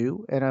 Sometimes I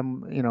do, and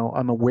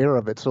I'm aware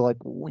of it. So, like,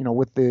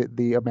 with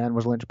the A Man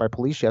Was Lynched by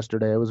Police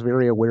yesterday, I was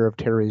very aware of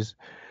Terry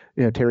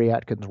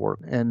Atkins' work.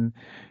 And,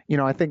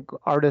 I think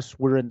artists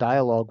were in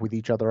dialogue with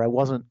each other. I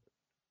wasn't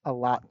a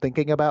lot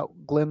thinking about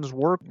Glenn's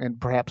work, and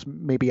perhaps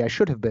maybe I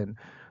should have been,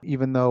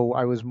 even though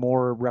I was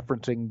more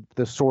referencing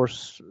the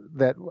source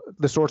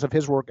of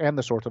his work and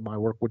the source of my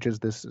work, which is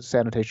this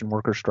sanitation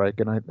worker strike.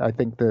 And I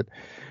think that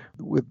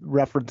with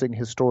referencing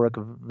historic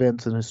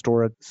events and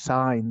historic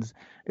signs,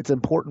 it's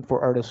important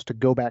for artists to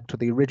go back to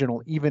the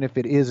original, even if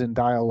it is in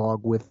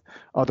dialogue with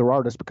other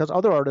artists, because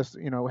other artists,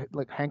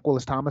 like Hank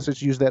Willis Thomas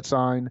has used that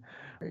sign,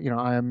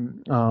 I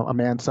Am a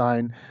Man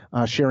sign.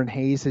 Sharon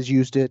Hayes has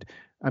used it.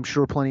 I'm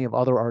sure plenty of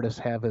other artists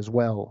have as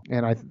well.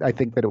 And I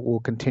think that it will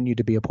continue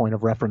to be a point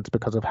of reference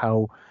because of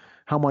how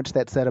much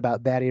that's said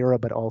about that era,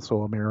 but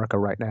also America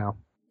right now.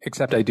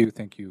 Except I do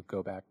think you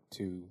go back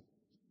to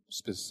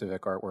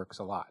specific artworks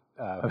a lot,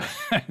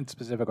 and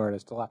specific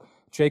artists a lot.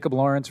 Jacob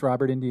Lawrence,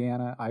 Robert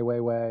Indiana, Ai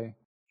Weiwei.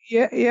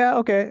 Yeah,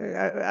 okay.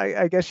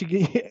 I guess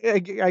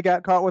I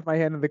got caught with my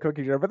hand in the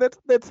cookie jar, but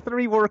that's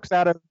 3 works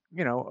out of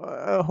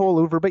a whole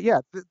oeuvre. But yeah,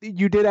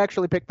 you did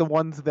actually pick the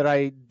ones that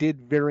I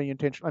did very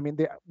intentionally. I mean,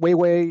 the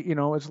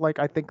Weiwei, is like,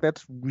 I think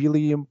that's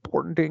really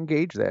important to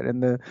engage that,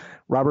 and the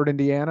Robert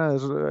Indiana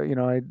is,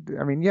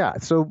 I mean, yeah.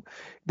 So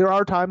there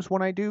are times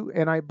when I do,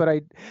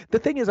 the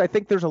thing is, I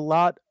think there's a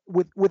lot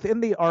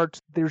within the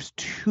arts.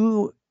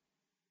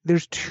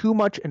 There's too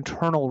much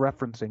internal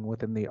referencing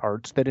within the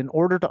arts that in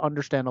order to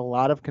understand a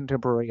lot of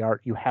contemporary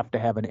art, you have to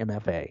have an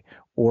MFA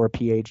or a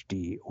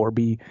PhD or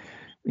be,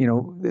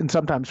 and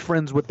sometimes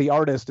friends with the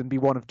artist and be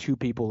one of 2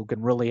 people who can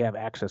really have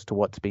access to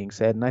what's being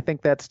said. And I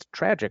think that's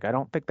tragic. I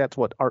don't think that's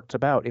what art's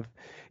about.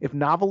 If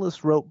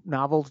novelists wrote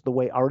novels the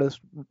way artists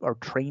are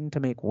trained to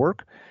make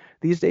work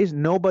these days,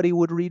 nobody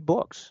would read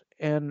books.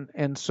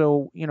 And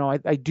so,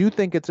 I do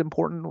think it's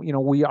important.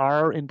 We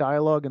are in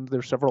dialogue, and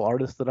there's several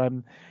artists that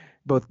I'm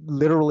both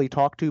literally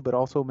talk to, but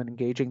also am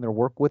engaging their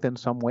work with in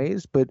some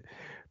ways. But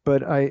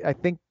I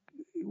think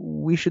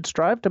we should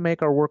strive to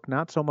make our work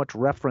not so much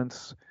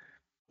reference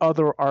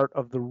other art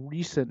of the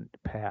recent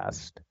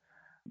past,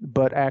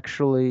 but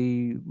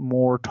actually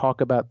more talk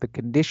about the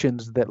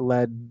conditions that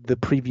led the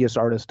previous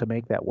artist to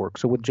make that work.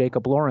 So with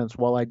Jacob Lawrence,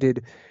 while I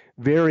did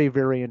very,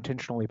 very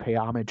intentionally pay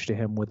homage to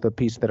him with the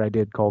piece that I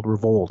did called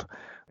Revolt,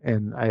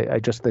 and I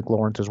just think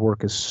Lawrence's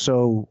work is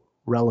so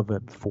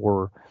relevant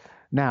for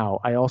now,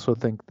 I also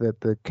think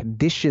that the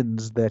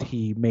conditions that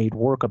he made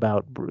work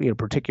about,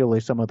 particularly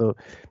some of the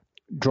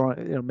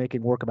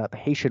making work about the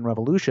Haitian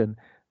Revolution,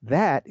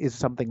 that is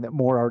something that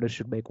more artists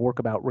should make work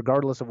about,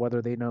 regardless of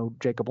whether they know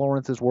Jacob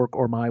Lawrence's work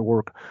or my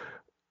work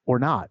or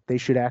not. They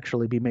should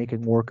actually be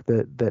making work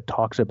that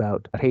talks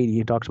about Haiti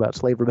and talks about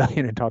slave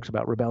rebellion and talks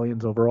about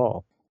rebellions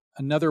overall.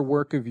 Another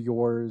work of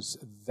yours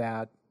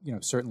that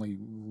certainly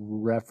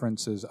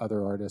references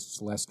other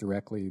artists less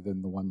directly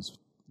than the ones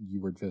you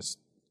were just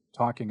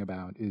talking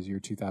about is your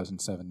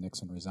 2007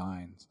 Nixon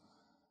Resigns,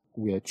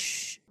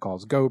 which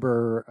calls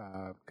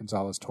Gober,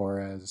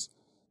 Gonzalez-Torres,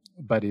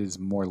 but is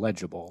more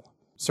legible,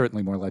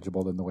 certainly more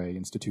legible than the way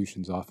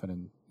institutions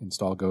often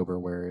install Gober,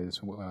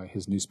 whereas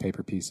his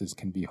newspaper pieces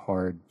can be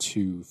hard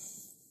to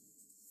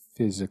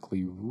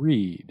physically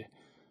read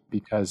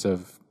because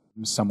of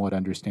somewhat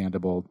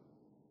understandable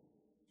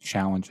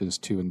challenges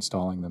to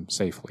installing them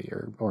safely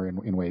or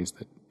in ways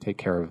that take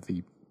care of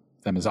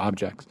them as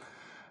objects.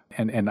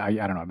 And I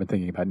don't know, I've been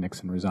thinking about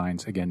Nixon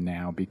resigns again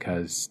now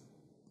because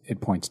it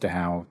points to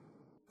how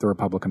the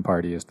Republican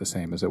Party is the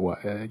same as it was,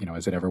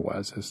 as it ever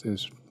was,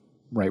 as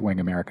right-wing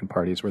American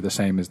parties were the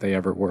same as they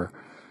ever were.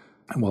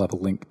 And we'll have a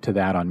link to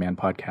that on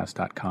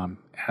manpodcast.com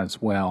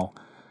as well.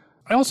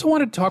 I also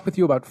wanted to talk with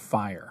you about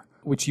fire,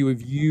 which you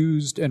have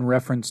used and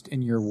referenced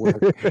in your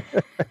work.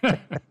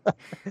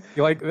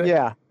 You like that?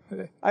 Yeah,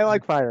 I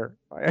like fire.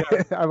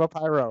 I'm a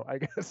pyro, I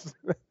guess.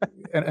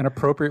 An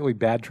appropriately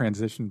bad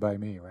transition by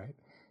me, right?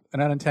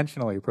 An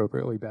unintentionally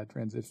appropriately bad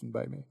transition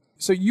by me.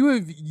 So you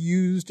have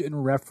used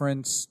and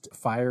referenced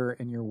fire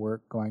in your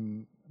work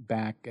going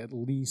back at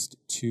least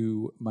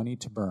to Money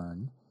to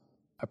Burn,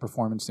 a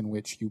performance in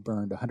which you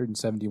burned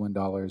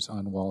 $171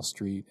 on Wall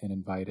Street and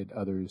invited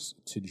others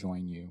to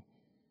join you.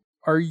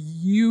 Were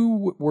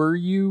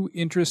you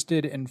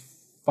interested in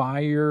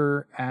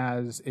fire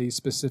as a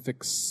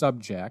specific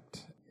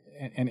subject,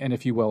 and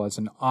if you will, as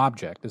an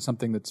object, as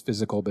something that's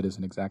physical but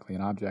isn't exactly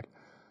an object?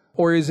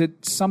 Or is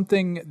it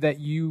something that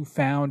you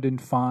found and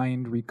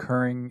find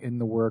recurring in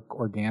the work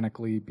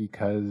organically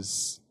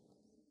because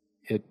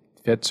it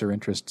fits or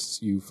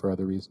interests you for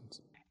other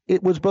reasons?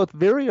 It was both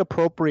very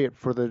appropriate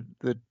for the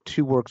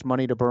two works,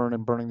 Money to Burn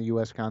and Burning the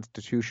U.S.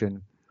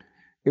 Constitution.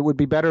 It would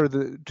be better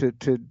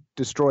to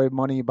destroy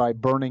money by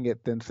burning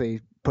it than, say,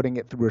 putting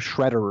it through a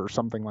shredder or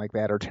something like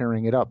that, or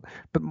tearing it up.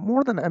 But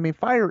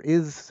fire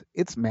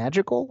it's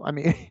magical. And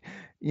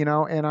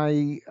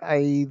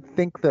I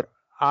think that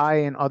I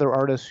and other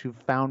artists who've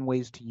found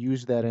ways to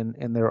use that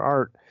in their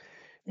art,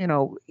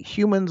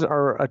 humans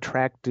are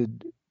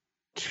attracted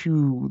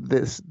to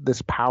this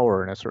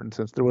power in a certain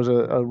sense. There was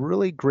a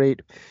really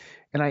great,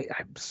 and I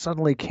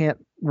suddenly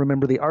can't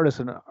remember the artist,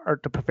 an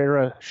Art de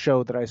Povera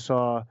show that I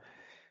saw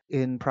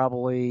in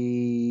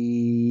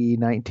probably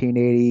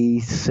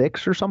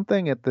 1986 or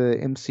something at the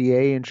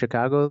MCA in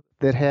Chicago,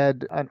 that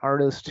had an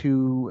artist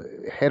who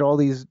had all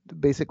these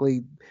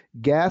basically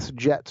gas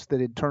jets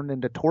that had turned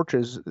into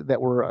torches that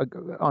were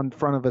on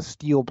front of a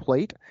steel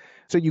plate.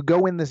 So you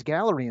go in this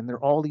gallery and there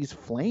are all these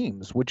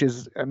flames, which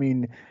is,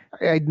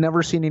 I'd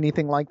never seen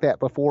anything like that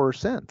before or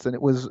since. And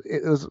it was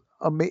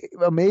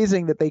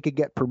amazing that they could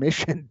get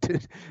permission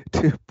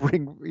to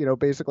bring,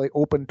 basically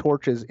open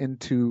torches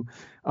into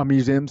a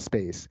museum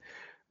space.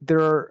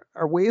 There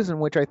are ways in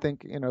which I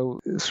think,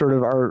 sort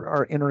of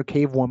our inner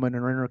cave woman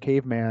or inner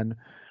caveman,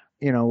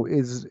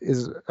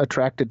 is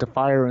attracted to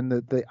fire, and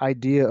the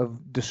idea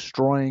of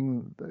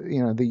destroying,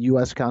 the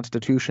U.S.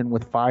 Constitution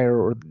with fire,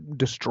 or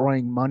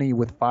destroying money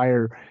with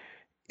fire,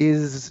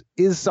 is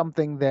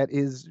something that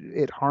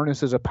it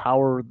harnesses a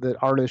power that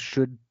artists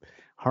should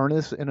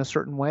harness in a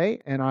certain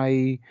way. And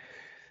I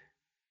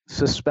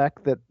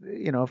suspect that,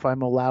 if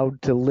I'm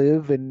allowed to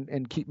live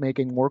and keep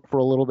making work for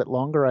a little bit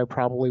longer, I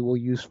probably will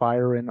use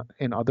fire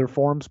in other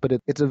forms. But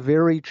it's a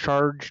very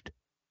charged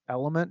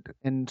element,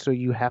 and so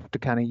you have to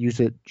kind of use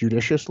it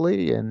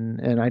judiciously,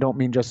 and I don't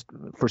mean just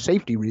for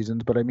safety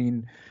reasons, but I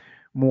mean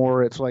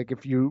more, it's like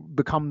if you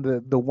become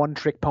the one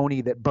trick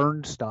pony that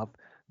burns stuff,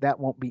 that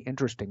won't be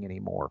interesting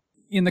anymore.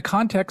 In the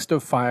context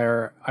of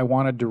fire, I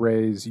wanted to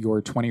raise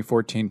your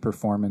 2014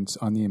 performance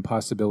on the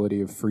impossibility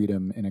of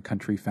freedom in a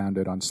country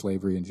founded on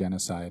slavery and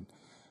genocide.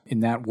 In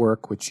that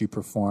work, which you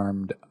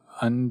performed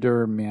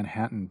under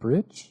Manhattan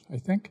Bridge, I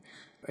think,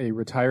 a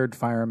retired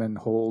fireman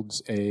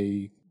holds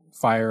a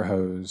fire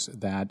hose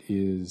that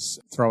is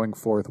throwing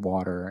forth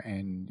water,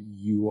 and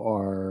you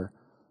are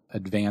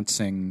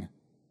advancing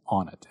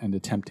on it and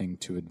attempting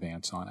to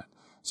advance on it.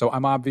 So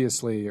I'm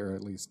obviously, or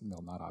at least, no,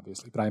 not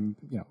obviously, but I'm,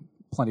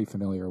 plenty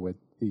familiar with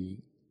the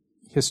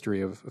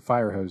history of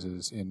fire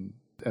hoses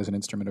as an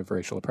instrument of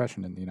racial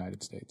oppression in the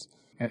United States,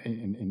 and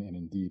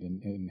indeed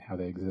in how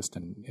they exist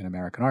in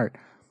American art.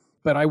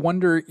 But I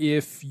wonder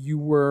if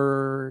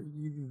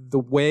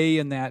the way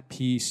in that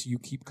piece you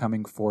keep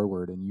coming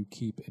forward and you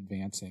keep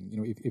advancing,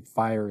 if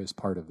fire is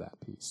part of that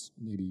piece,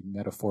 maybe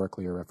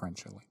metaphorically or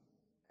referentially.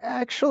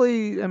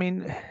 Actually,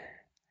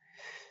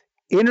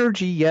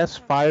 energy, yes.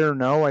 Fire,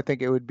 no. I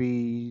think it would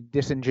be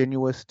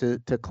disingenuous to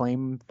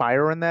claim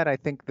fire in that. I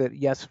think that,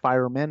 yes,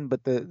 firemen,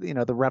 but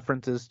the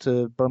references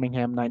to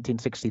Birmingham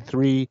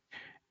 1963,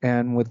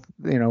 and with,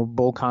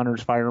 Bull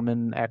Connor's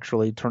firemen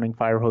actually turning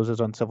fire hoses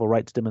on civil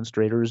rights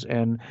demonstrators.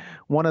 And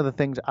one of the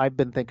things I've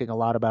been thinking a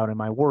lot about in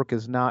my work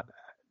is not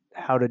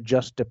how to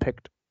just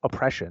depict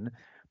oppression,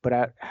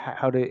 but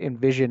how to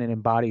envision and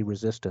embody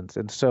resistance.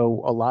 And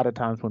so a lot of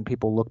times when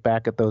people look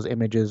back at those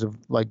images of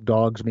like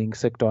dogs being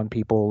sicked on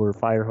people, or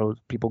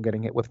people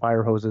getting hit with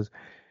fire hoses,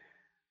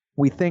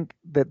 we think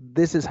that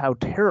this is how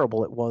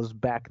terrible it was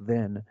back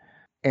then.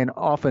 And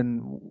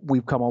often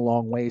we've come a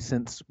long way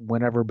since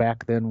whenever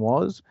back then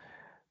was,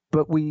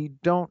 but we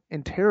don't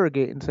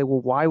interrogate and say,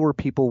 well, why were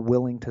people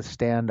willing to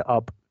stand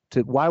up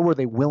why were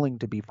they willing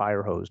to be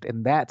fire hosed?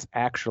 And that's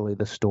actually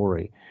the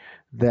story,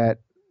 that,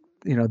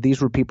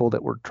 these were people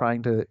that were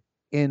trying to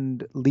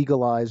end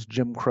legalized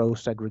Jim Crow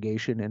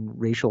segregation and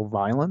racial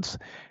violence.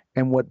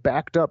 And what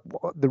backed up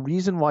the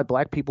reason why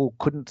black people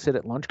couldn't sit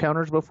at lunch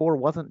counters before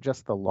wasn't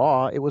just the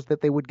law, it was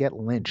that they would get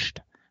lynched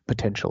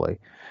potentially.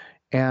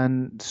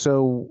 And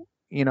so,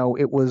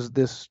 it was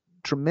this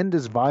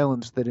tremendous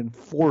violence that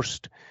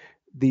enforced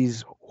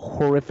these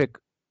horrific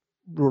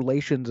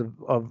relations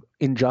of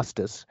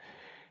injustice.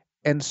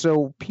 And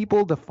so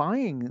people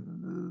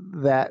defying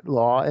that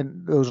law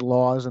and those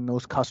laws and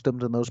those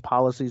customs and those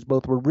policies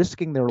both were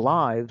risking their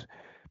lives,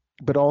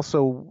 but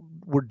also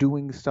were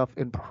doing stuff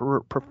in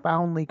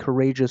profoundly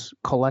courageous,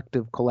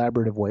 collective,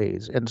 collaborative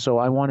ways. And so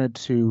I wanted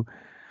to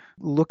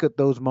look at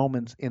those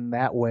moments in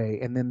that way,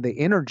 and then the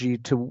energy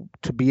to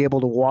be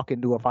able to walk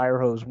into a fire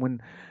hose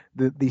when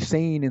the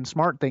sane and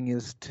smart thing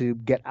is to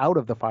get out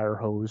of the fire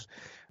hose,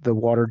 the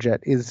water jet,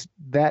 is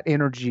that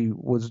energy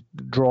was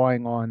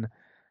drawing on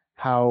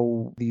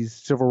how these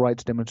civil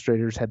rights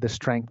demonstrators had the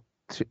strength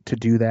to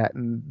do that,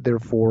 and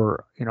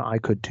therefore, I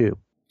could too.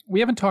 We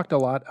haven't talked a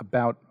lot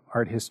about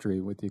art history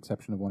with the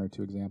exception of one or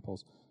two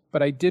examples,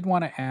 but I did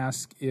want to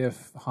ask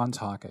if Hans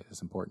Haacke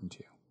is important to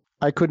you.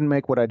 I couldn't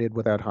make what I did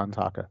without Hans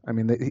Haacke. I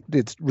mean,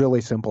 it's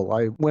really simple.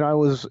 When I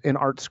was in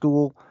art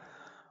school,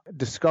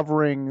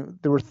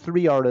 there were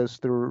three artists.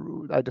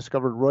 I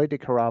discovered Roy de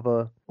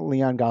Carava,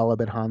 Leon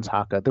Golub, and Hans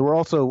Haacke. There were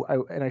also,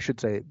 and I should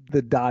say,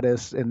 the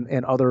Dadaists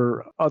and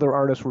other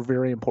artists were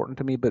very important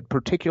to me, but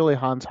particularly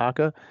Hans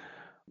Haacke.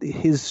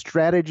 His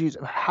strategies,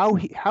 how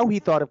he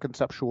thought of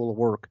conceptual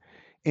work,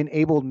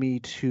 enabled me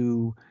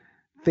to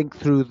think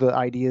through the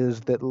ideas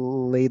that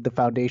laid the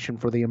foundation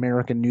for the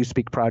American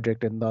Newspeak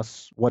project, and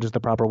thus what is the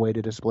proper way to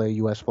display a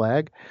U.S.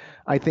 flag.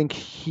 I think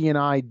he and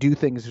I do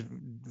things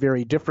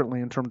very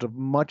differently in terms of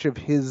much of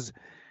his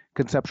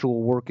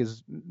conceptual work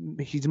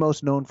he's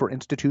most known for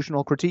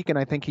institutional critique, and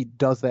I think he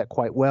does that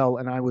quite well.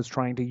 And I was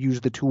trying to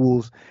use the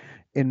tools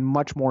in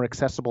much more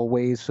accessible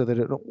ways so that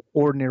an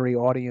ordinary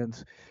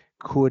audience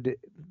could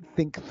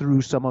think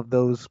through some of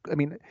those.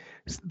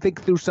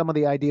 Think through some of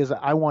the ideas that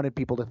I wanted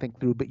people to think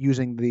through, but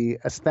using the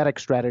aesthetic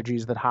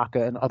strategies that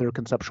Haacke and other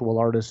conceptual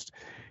artists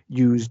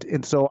used.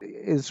 And so,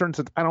 in a certain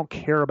sense, I don't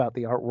care about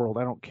the art world.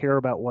 I don't care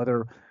about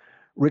whether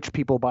rich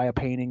people buy a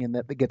painting and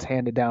that gets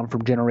handed down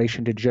from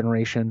generation to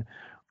generation,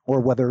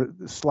 or whether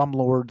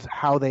slumlords,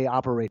 how they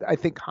operate. I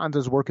think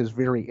Hans's work is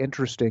very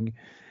interesting.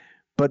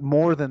 But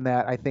more than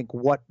that, I think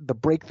what the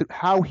breakthrough,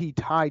 how he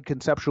tied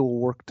conceptual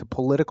work to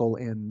political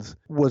ends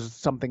was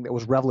something that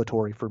was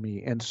revelatory for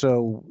me. And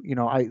so,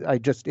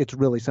 it's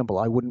really simple.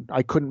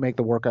 I couldn't make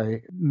the work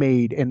I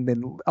made and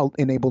then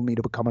enabled me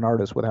to become an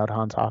artist without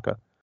Hans Haacke.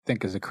 I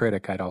think as a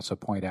critic, I'd also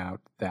point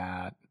out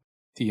that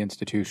the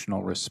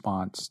institutional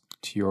response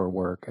to your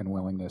work and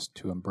willingness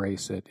to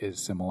embrace it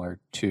is similar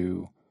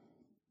to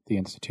the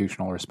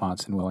institutional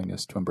response and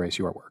willingness to embrace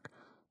your work.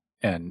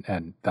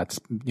 And that's,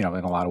 in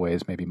a lot of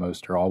ways, maybe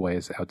most or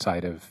always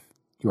outside of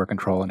your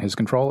control and his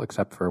control,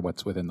 except for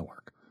what's within the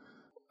work.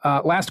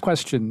 Last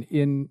question.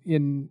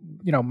 In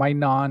my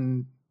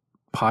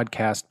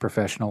non-podcast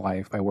professional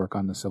life, I work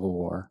on the Civil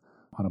War,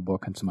 on a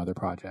book and some other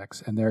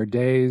projects. And there are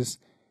days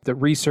that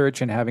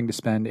research and having to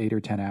spend 8 or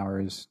 10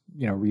 hours,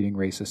 reading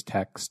racist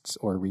texts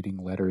or reading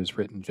letters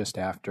written just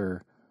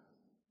after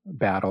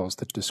battles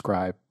that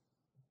describe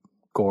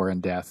gore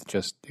and death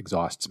just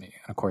exhausts me.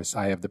 And of course,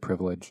 I have the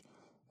privilege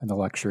and the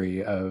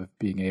luxury of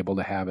being able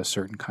to have a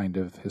certain kind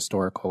of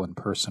historical and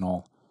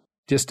personal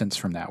distance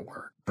from that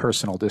work,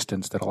 personal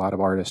distance that a lot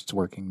of artists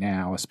working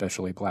now,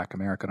 especially Black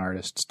American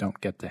artists, don't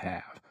get to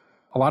have.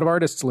 A lot of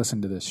artists listen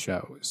to this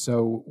show.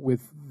 So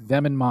with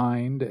them in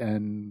mind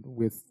and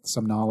with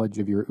some knowledge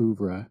of your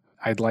oeuvre,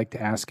 I'd like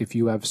to ask if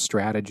you have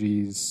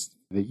strategies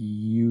that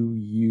you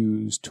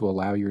use to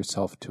allow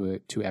yourself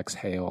to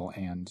exhale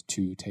and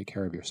to take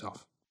care of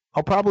yourself.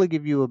 I'll probably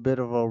give you a bit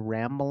of a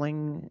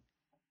rambling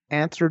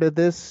answer to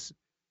this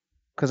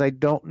because I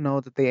don't know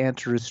that the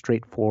answer is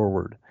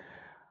straightforward.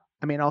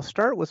 I'll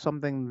start with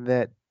something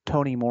that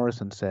Toni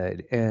Morrison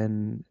said,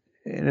 and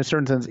in a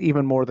certain sense,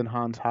 even more than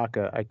Hans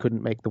Haacke, I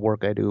couldn't make the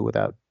work I do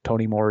without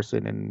Toni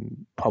Morrison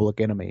and Public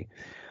Enemy.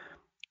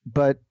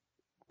 But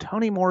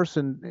Toni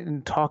Morrison,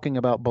 in talking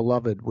about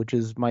Beloved, which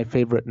is my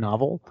favorite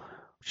novel,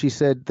 she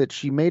said that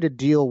she made a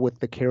deal with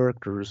the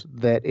characters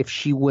that if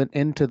she went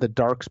into the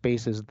dark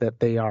spaces that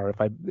they are,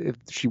 if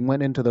she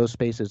went into those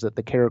spaces, that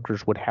the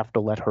characters would have to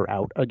let her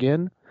out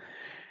again.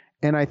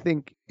 And I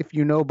think if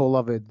you know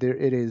Beloved,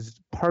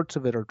 parts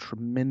of it are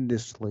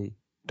tremendously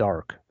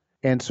dark.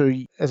 And so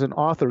as an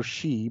author,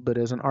 but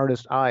as an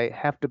artist, I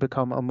have to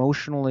become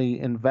emotionally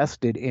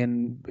invested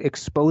in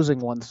exposing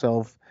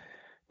oneself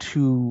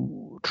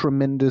to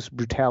tremendous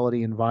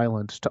brutality and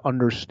violence to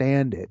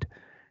understand it,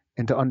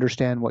 and to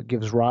understand what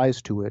gives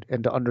rise to it,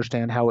 and to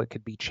understand how it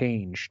could be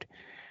changed.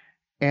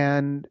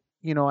 And,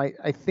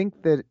 I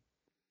think that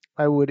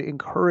I would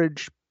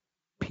encourage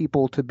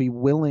people to be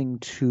willing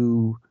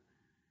to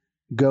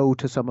go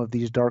to some of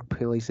these dark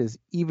places,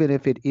 even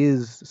if it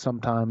is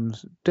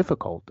sometimes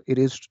difficult. It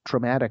is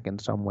traumatic in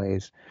some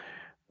ways.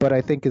 But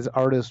I think as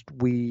artists,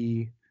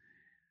 we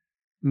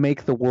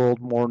make the world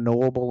more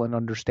knowable and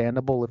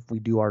understandable if we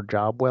do our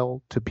job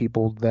well to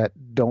people that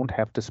don't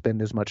have to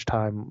spend as much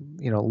time,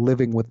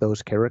 living with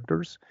those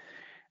characters.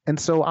 And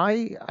so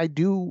I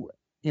do,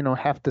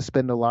 have to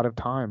spend a lot of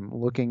time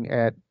looking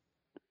at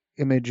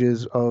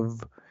images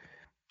of,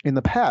 in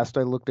the past,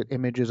 I looked at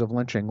images of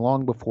lynching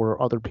long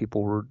before other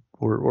people were,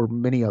 or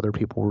many other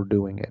people were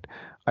doing it.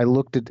 I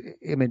looked at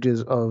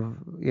images of,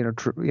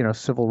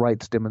 civil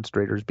rights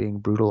demonstrators being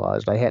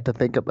brutalized. I had to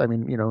think of,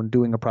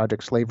 doing a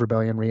project, Slave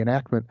Rebellion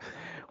Reenactment,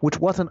 which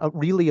wasn't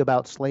really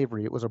about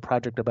slavery. It was a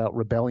project about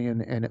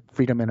rebellion and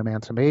freedom and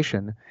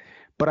emancipation.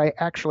 But I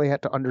actually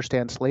had to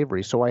understand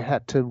slavery. So I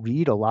had to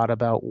read a lot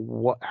about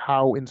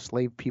how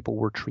enslaved people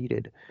were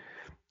treated.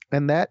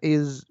 And it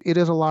is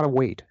a lot of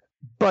weight.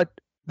 But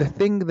the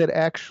thing that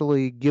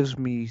actually gives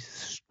me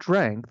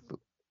strength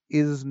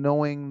is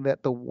knowing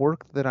that the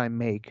work that I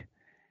make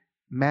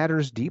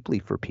matters deeply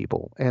for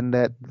people, and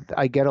that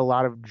I get a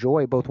lot of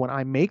joy both when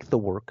I make the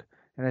work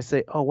and I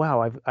say, oh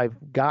wow,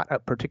 I've got a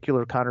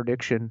particular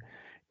contradiction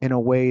in a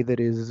way that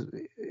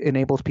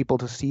enables people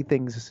to see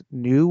things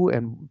new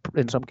and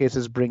in some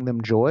cases bring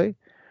them joy,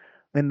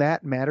 and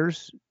that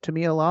matters to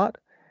me a lot.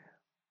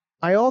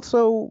 I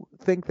also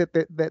think that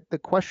the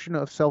question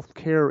of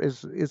self-care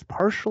is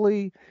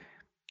partially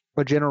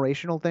a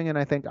generational thing, and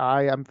I think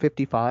I'm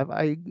 55.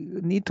 I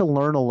need to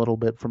learn a little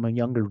bit from a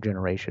younger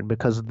generation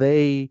because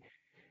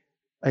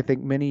I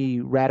think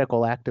many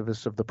radical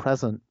activists of the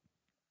present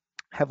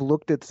have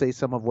looked at, say,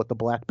 some of what the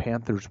Black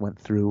Panthers went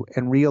through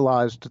and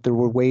realized that there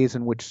were ways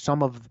in which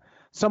some of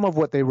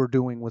what they were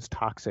doing was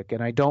toxic.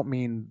 And I don't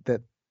mean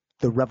that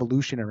the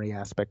revolutionary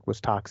aspect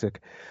was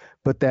toxic,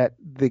 but that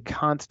the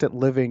constant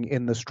living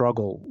in the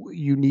struggle,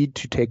 you need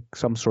to take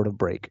some sort of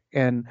break.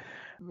 And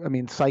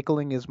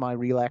cycling is my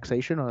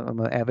relaxation. I'm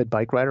an avid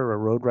bike rider, a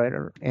road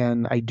rider,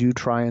 and I do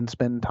try and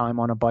spend time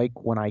on a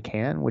bike when I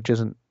can, which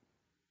isn't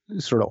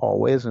sort of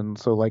always. And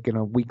so like in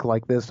a week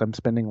like this, I'm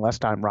spending less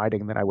time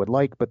riding than I would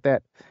like, but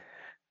that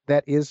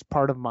is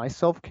part of my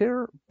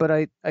self-care. But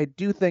I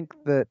do think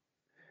that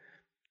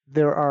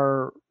there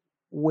are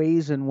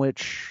ways in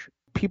which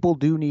people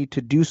do need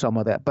to do some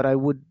of that. But I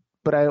would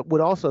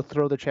also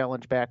throw the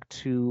challenge back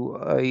to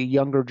a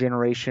younger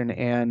generation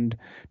and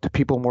to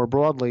people more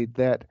broadly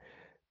that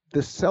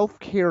the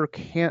self-care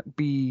can't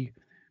be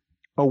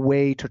a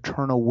way to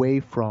turn away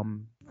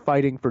from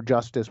fighting for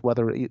justice,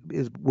 whether it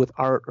is with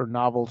art or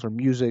novels or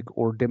music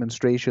or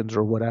demonstrations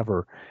or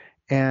whatever.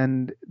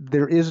 And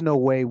there is no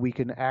way we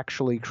can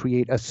actually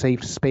create a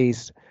safe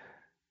space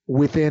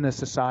within a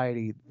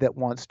society that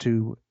wants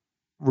to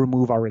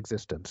remove our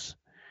existence.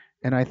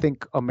 And I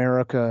think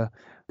America,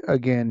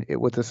 again, it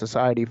was a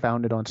society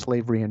founded on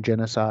slavery and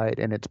genocide,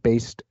 and it's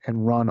based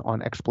and run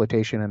on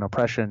exploitation and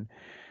oppression.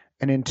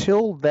 And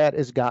until that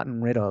is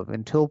gotten rid of,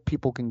 until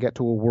people can get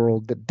to a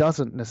world that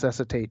doesn't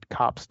necessitate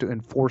cops to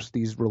enforce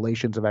these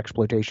relations of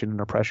exploitation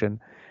and oppression,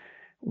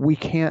 we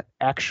can't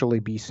actually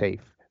be safe.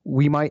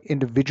 We might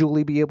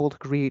individually be able to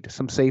create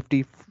some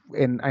safety,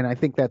 and I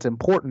think that's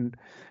important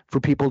for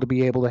people to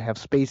be able to have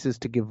spaces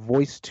to give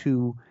voice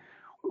to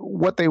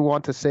what they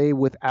want to say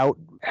without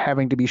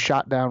having to be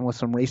shot down with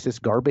some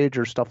racist garbage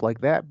or stuff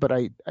like that. But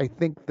I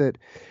think that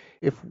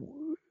if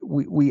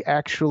we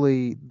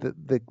actually,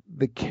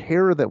 the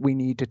care that we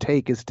need to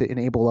take is to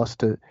enable us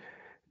to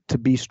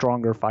be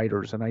stronger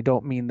fighters. And I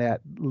don't mean that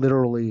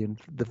literally in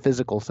the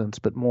physical sense,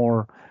 but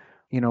more,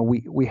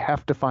 we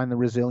have to find the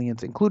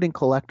resilience, including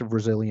collective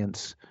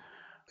resilience,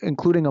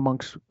 including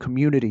amongst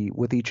community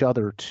with each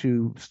other,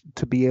 to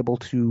be able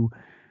to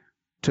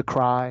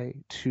cry,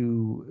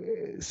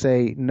 to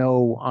say,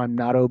 no, I'm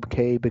not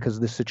okay because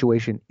this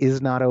situation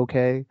is not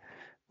okay,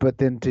 but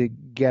then to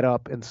get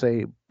up and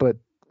say, but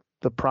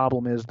the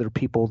problem is there are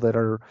people that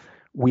are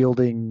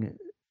wielding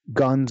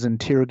guns and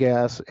tear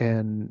gas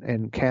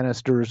and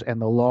canisters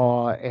and the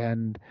law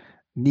and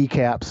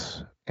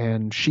kneecaps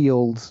and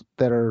shields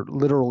that are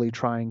literally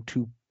trying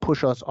to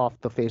push us off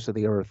the face of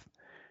the earth.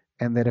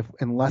 And that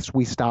unless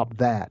we stop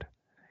that,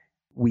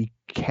 we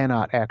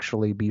cannot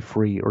actually be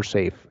free or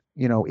safe.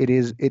 It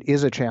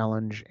is a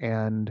challenge,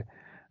 and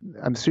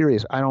I'm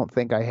serious. I don't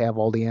think I have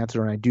all the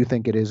answer, and I do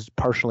think it is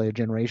partially a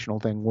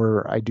generational thing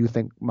where I do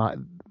think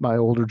my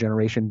older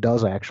generation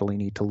does actually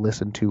need to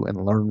listen to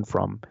and learn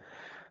from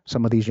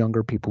some of these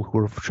younger people who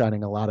are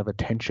shining a lot of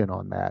attention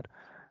on that.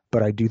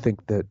 But I do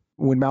think that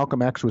when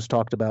Malcolm X was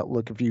talked about,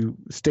 look, if you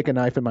stick a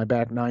knife in my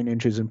back 9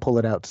 inches and pull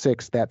it out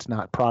 6, that's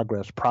not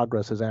progress.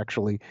 Progress is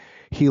actually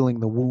healing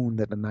the wound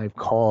that the knife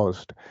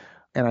caused.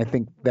 And I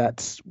think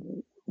that's,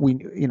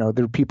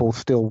 there are people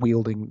still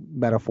wielding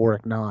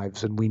metaphoric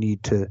knives, and we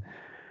need to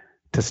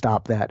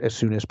stop that as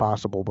soon as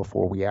possible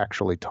before we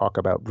actually talk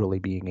about really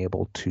being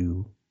able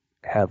to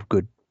have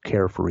good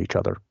care for each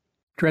other.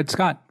 Dred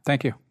Scott,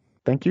 thank you.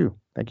 Thank you.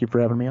 Thank you for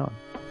having me on.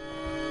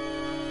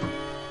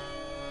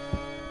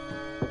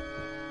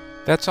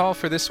 That's all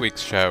for this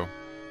week's show.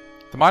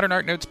 The Modern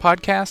Art Notes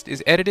podcast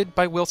is edited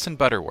by Wilson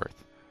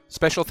Butterworth.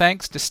 Special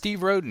thanks to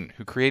Steve Roden,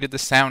 who created the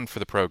sound for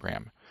the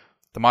program.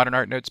 The Modern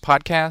Art Notes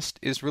podcast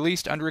is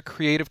released under a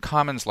Creative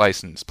Commons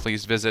license.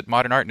 Please visit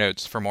Modern Art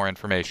Notes for more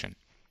information.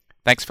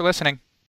 Thanks for listening.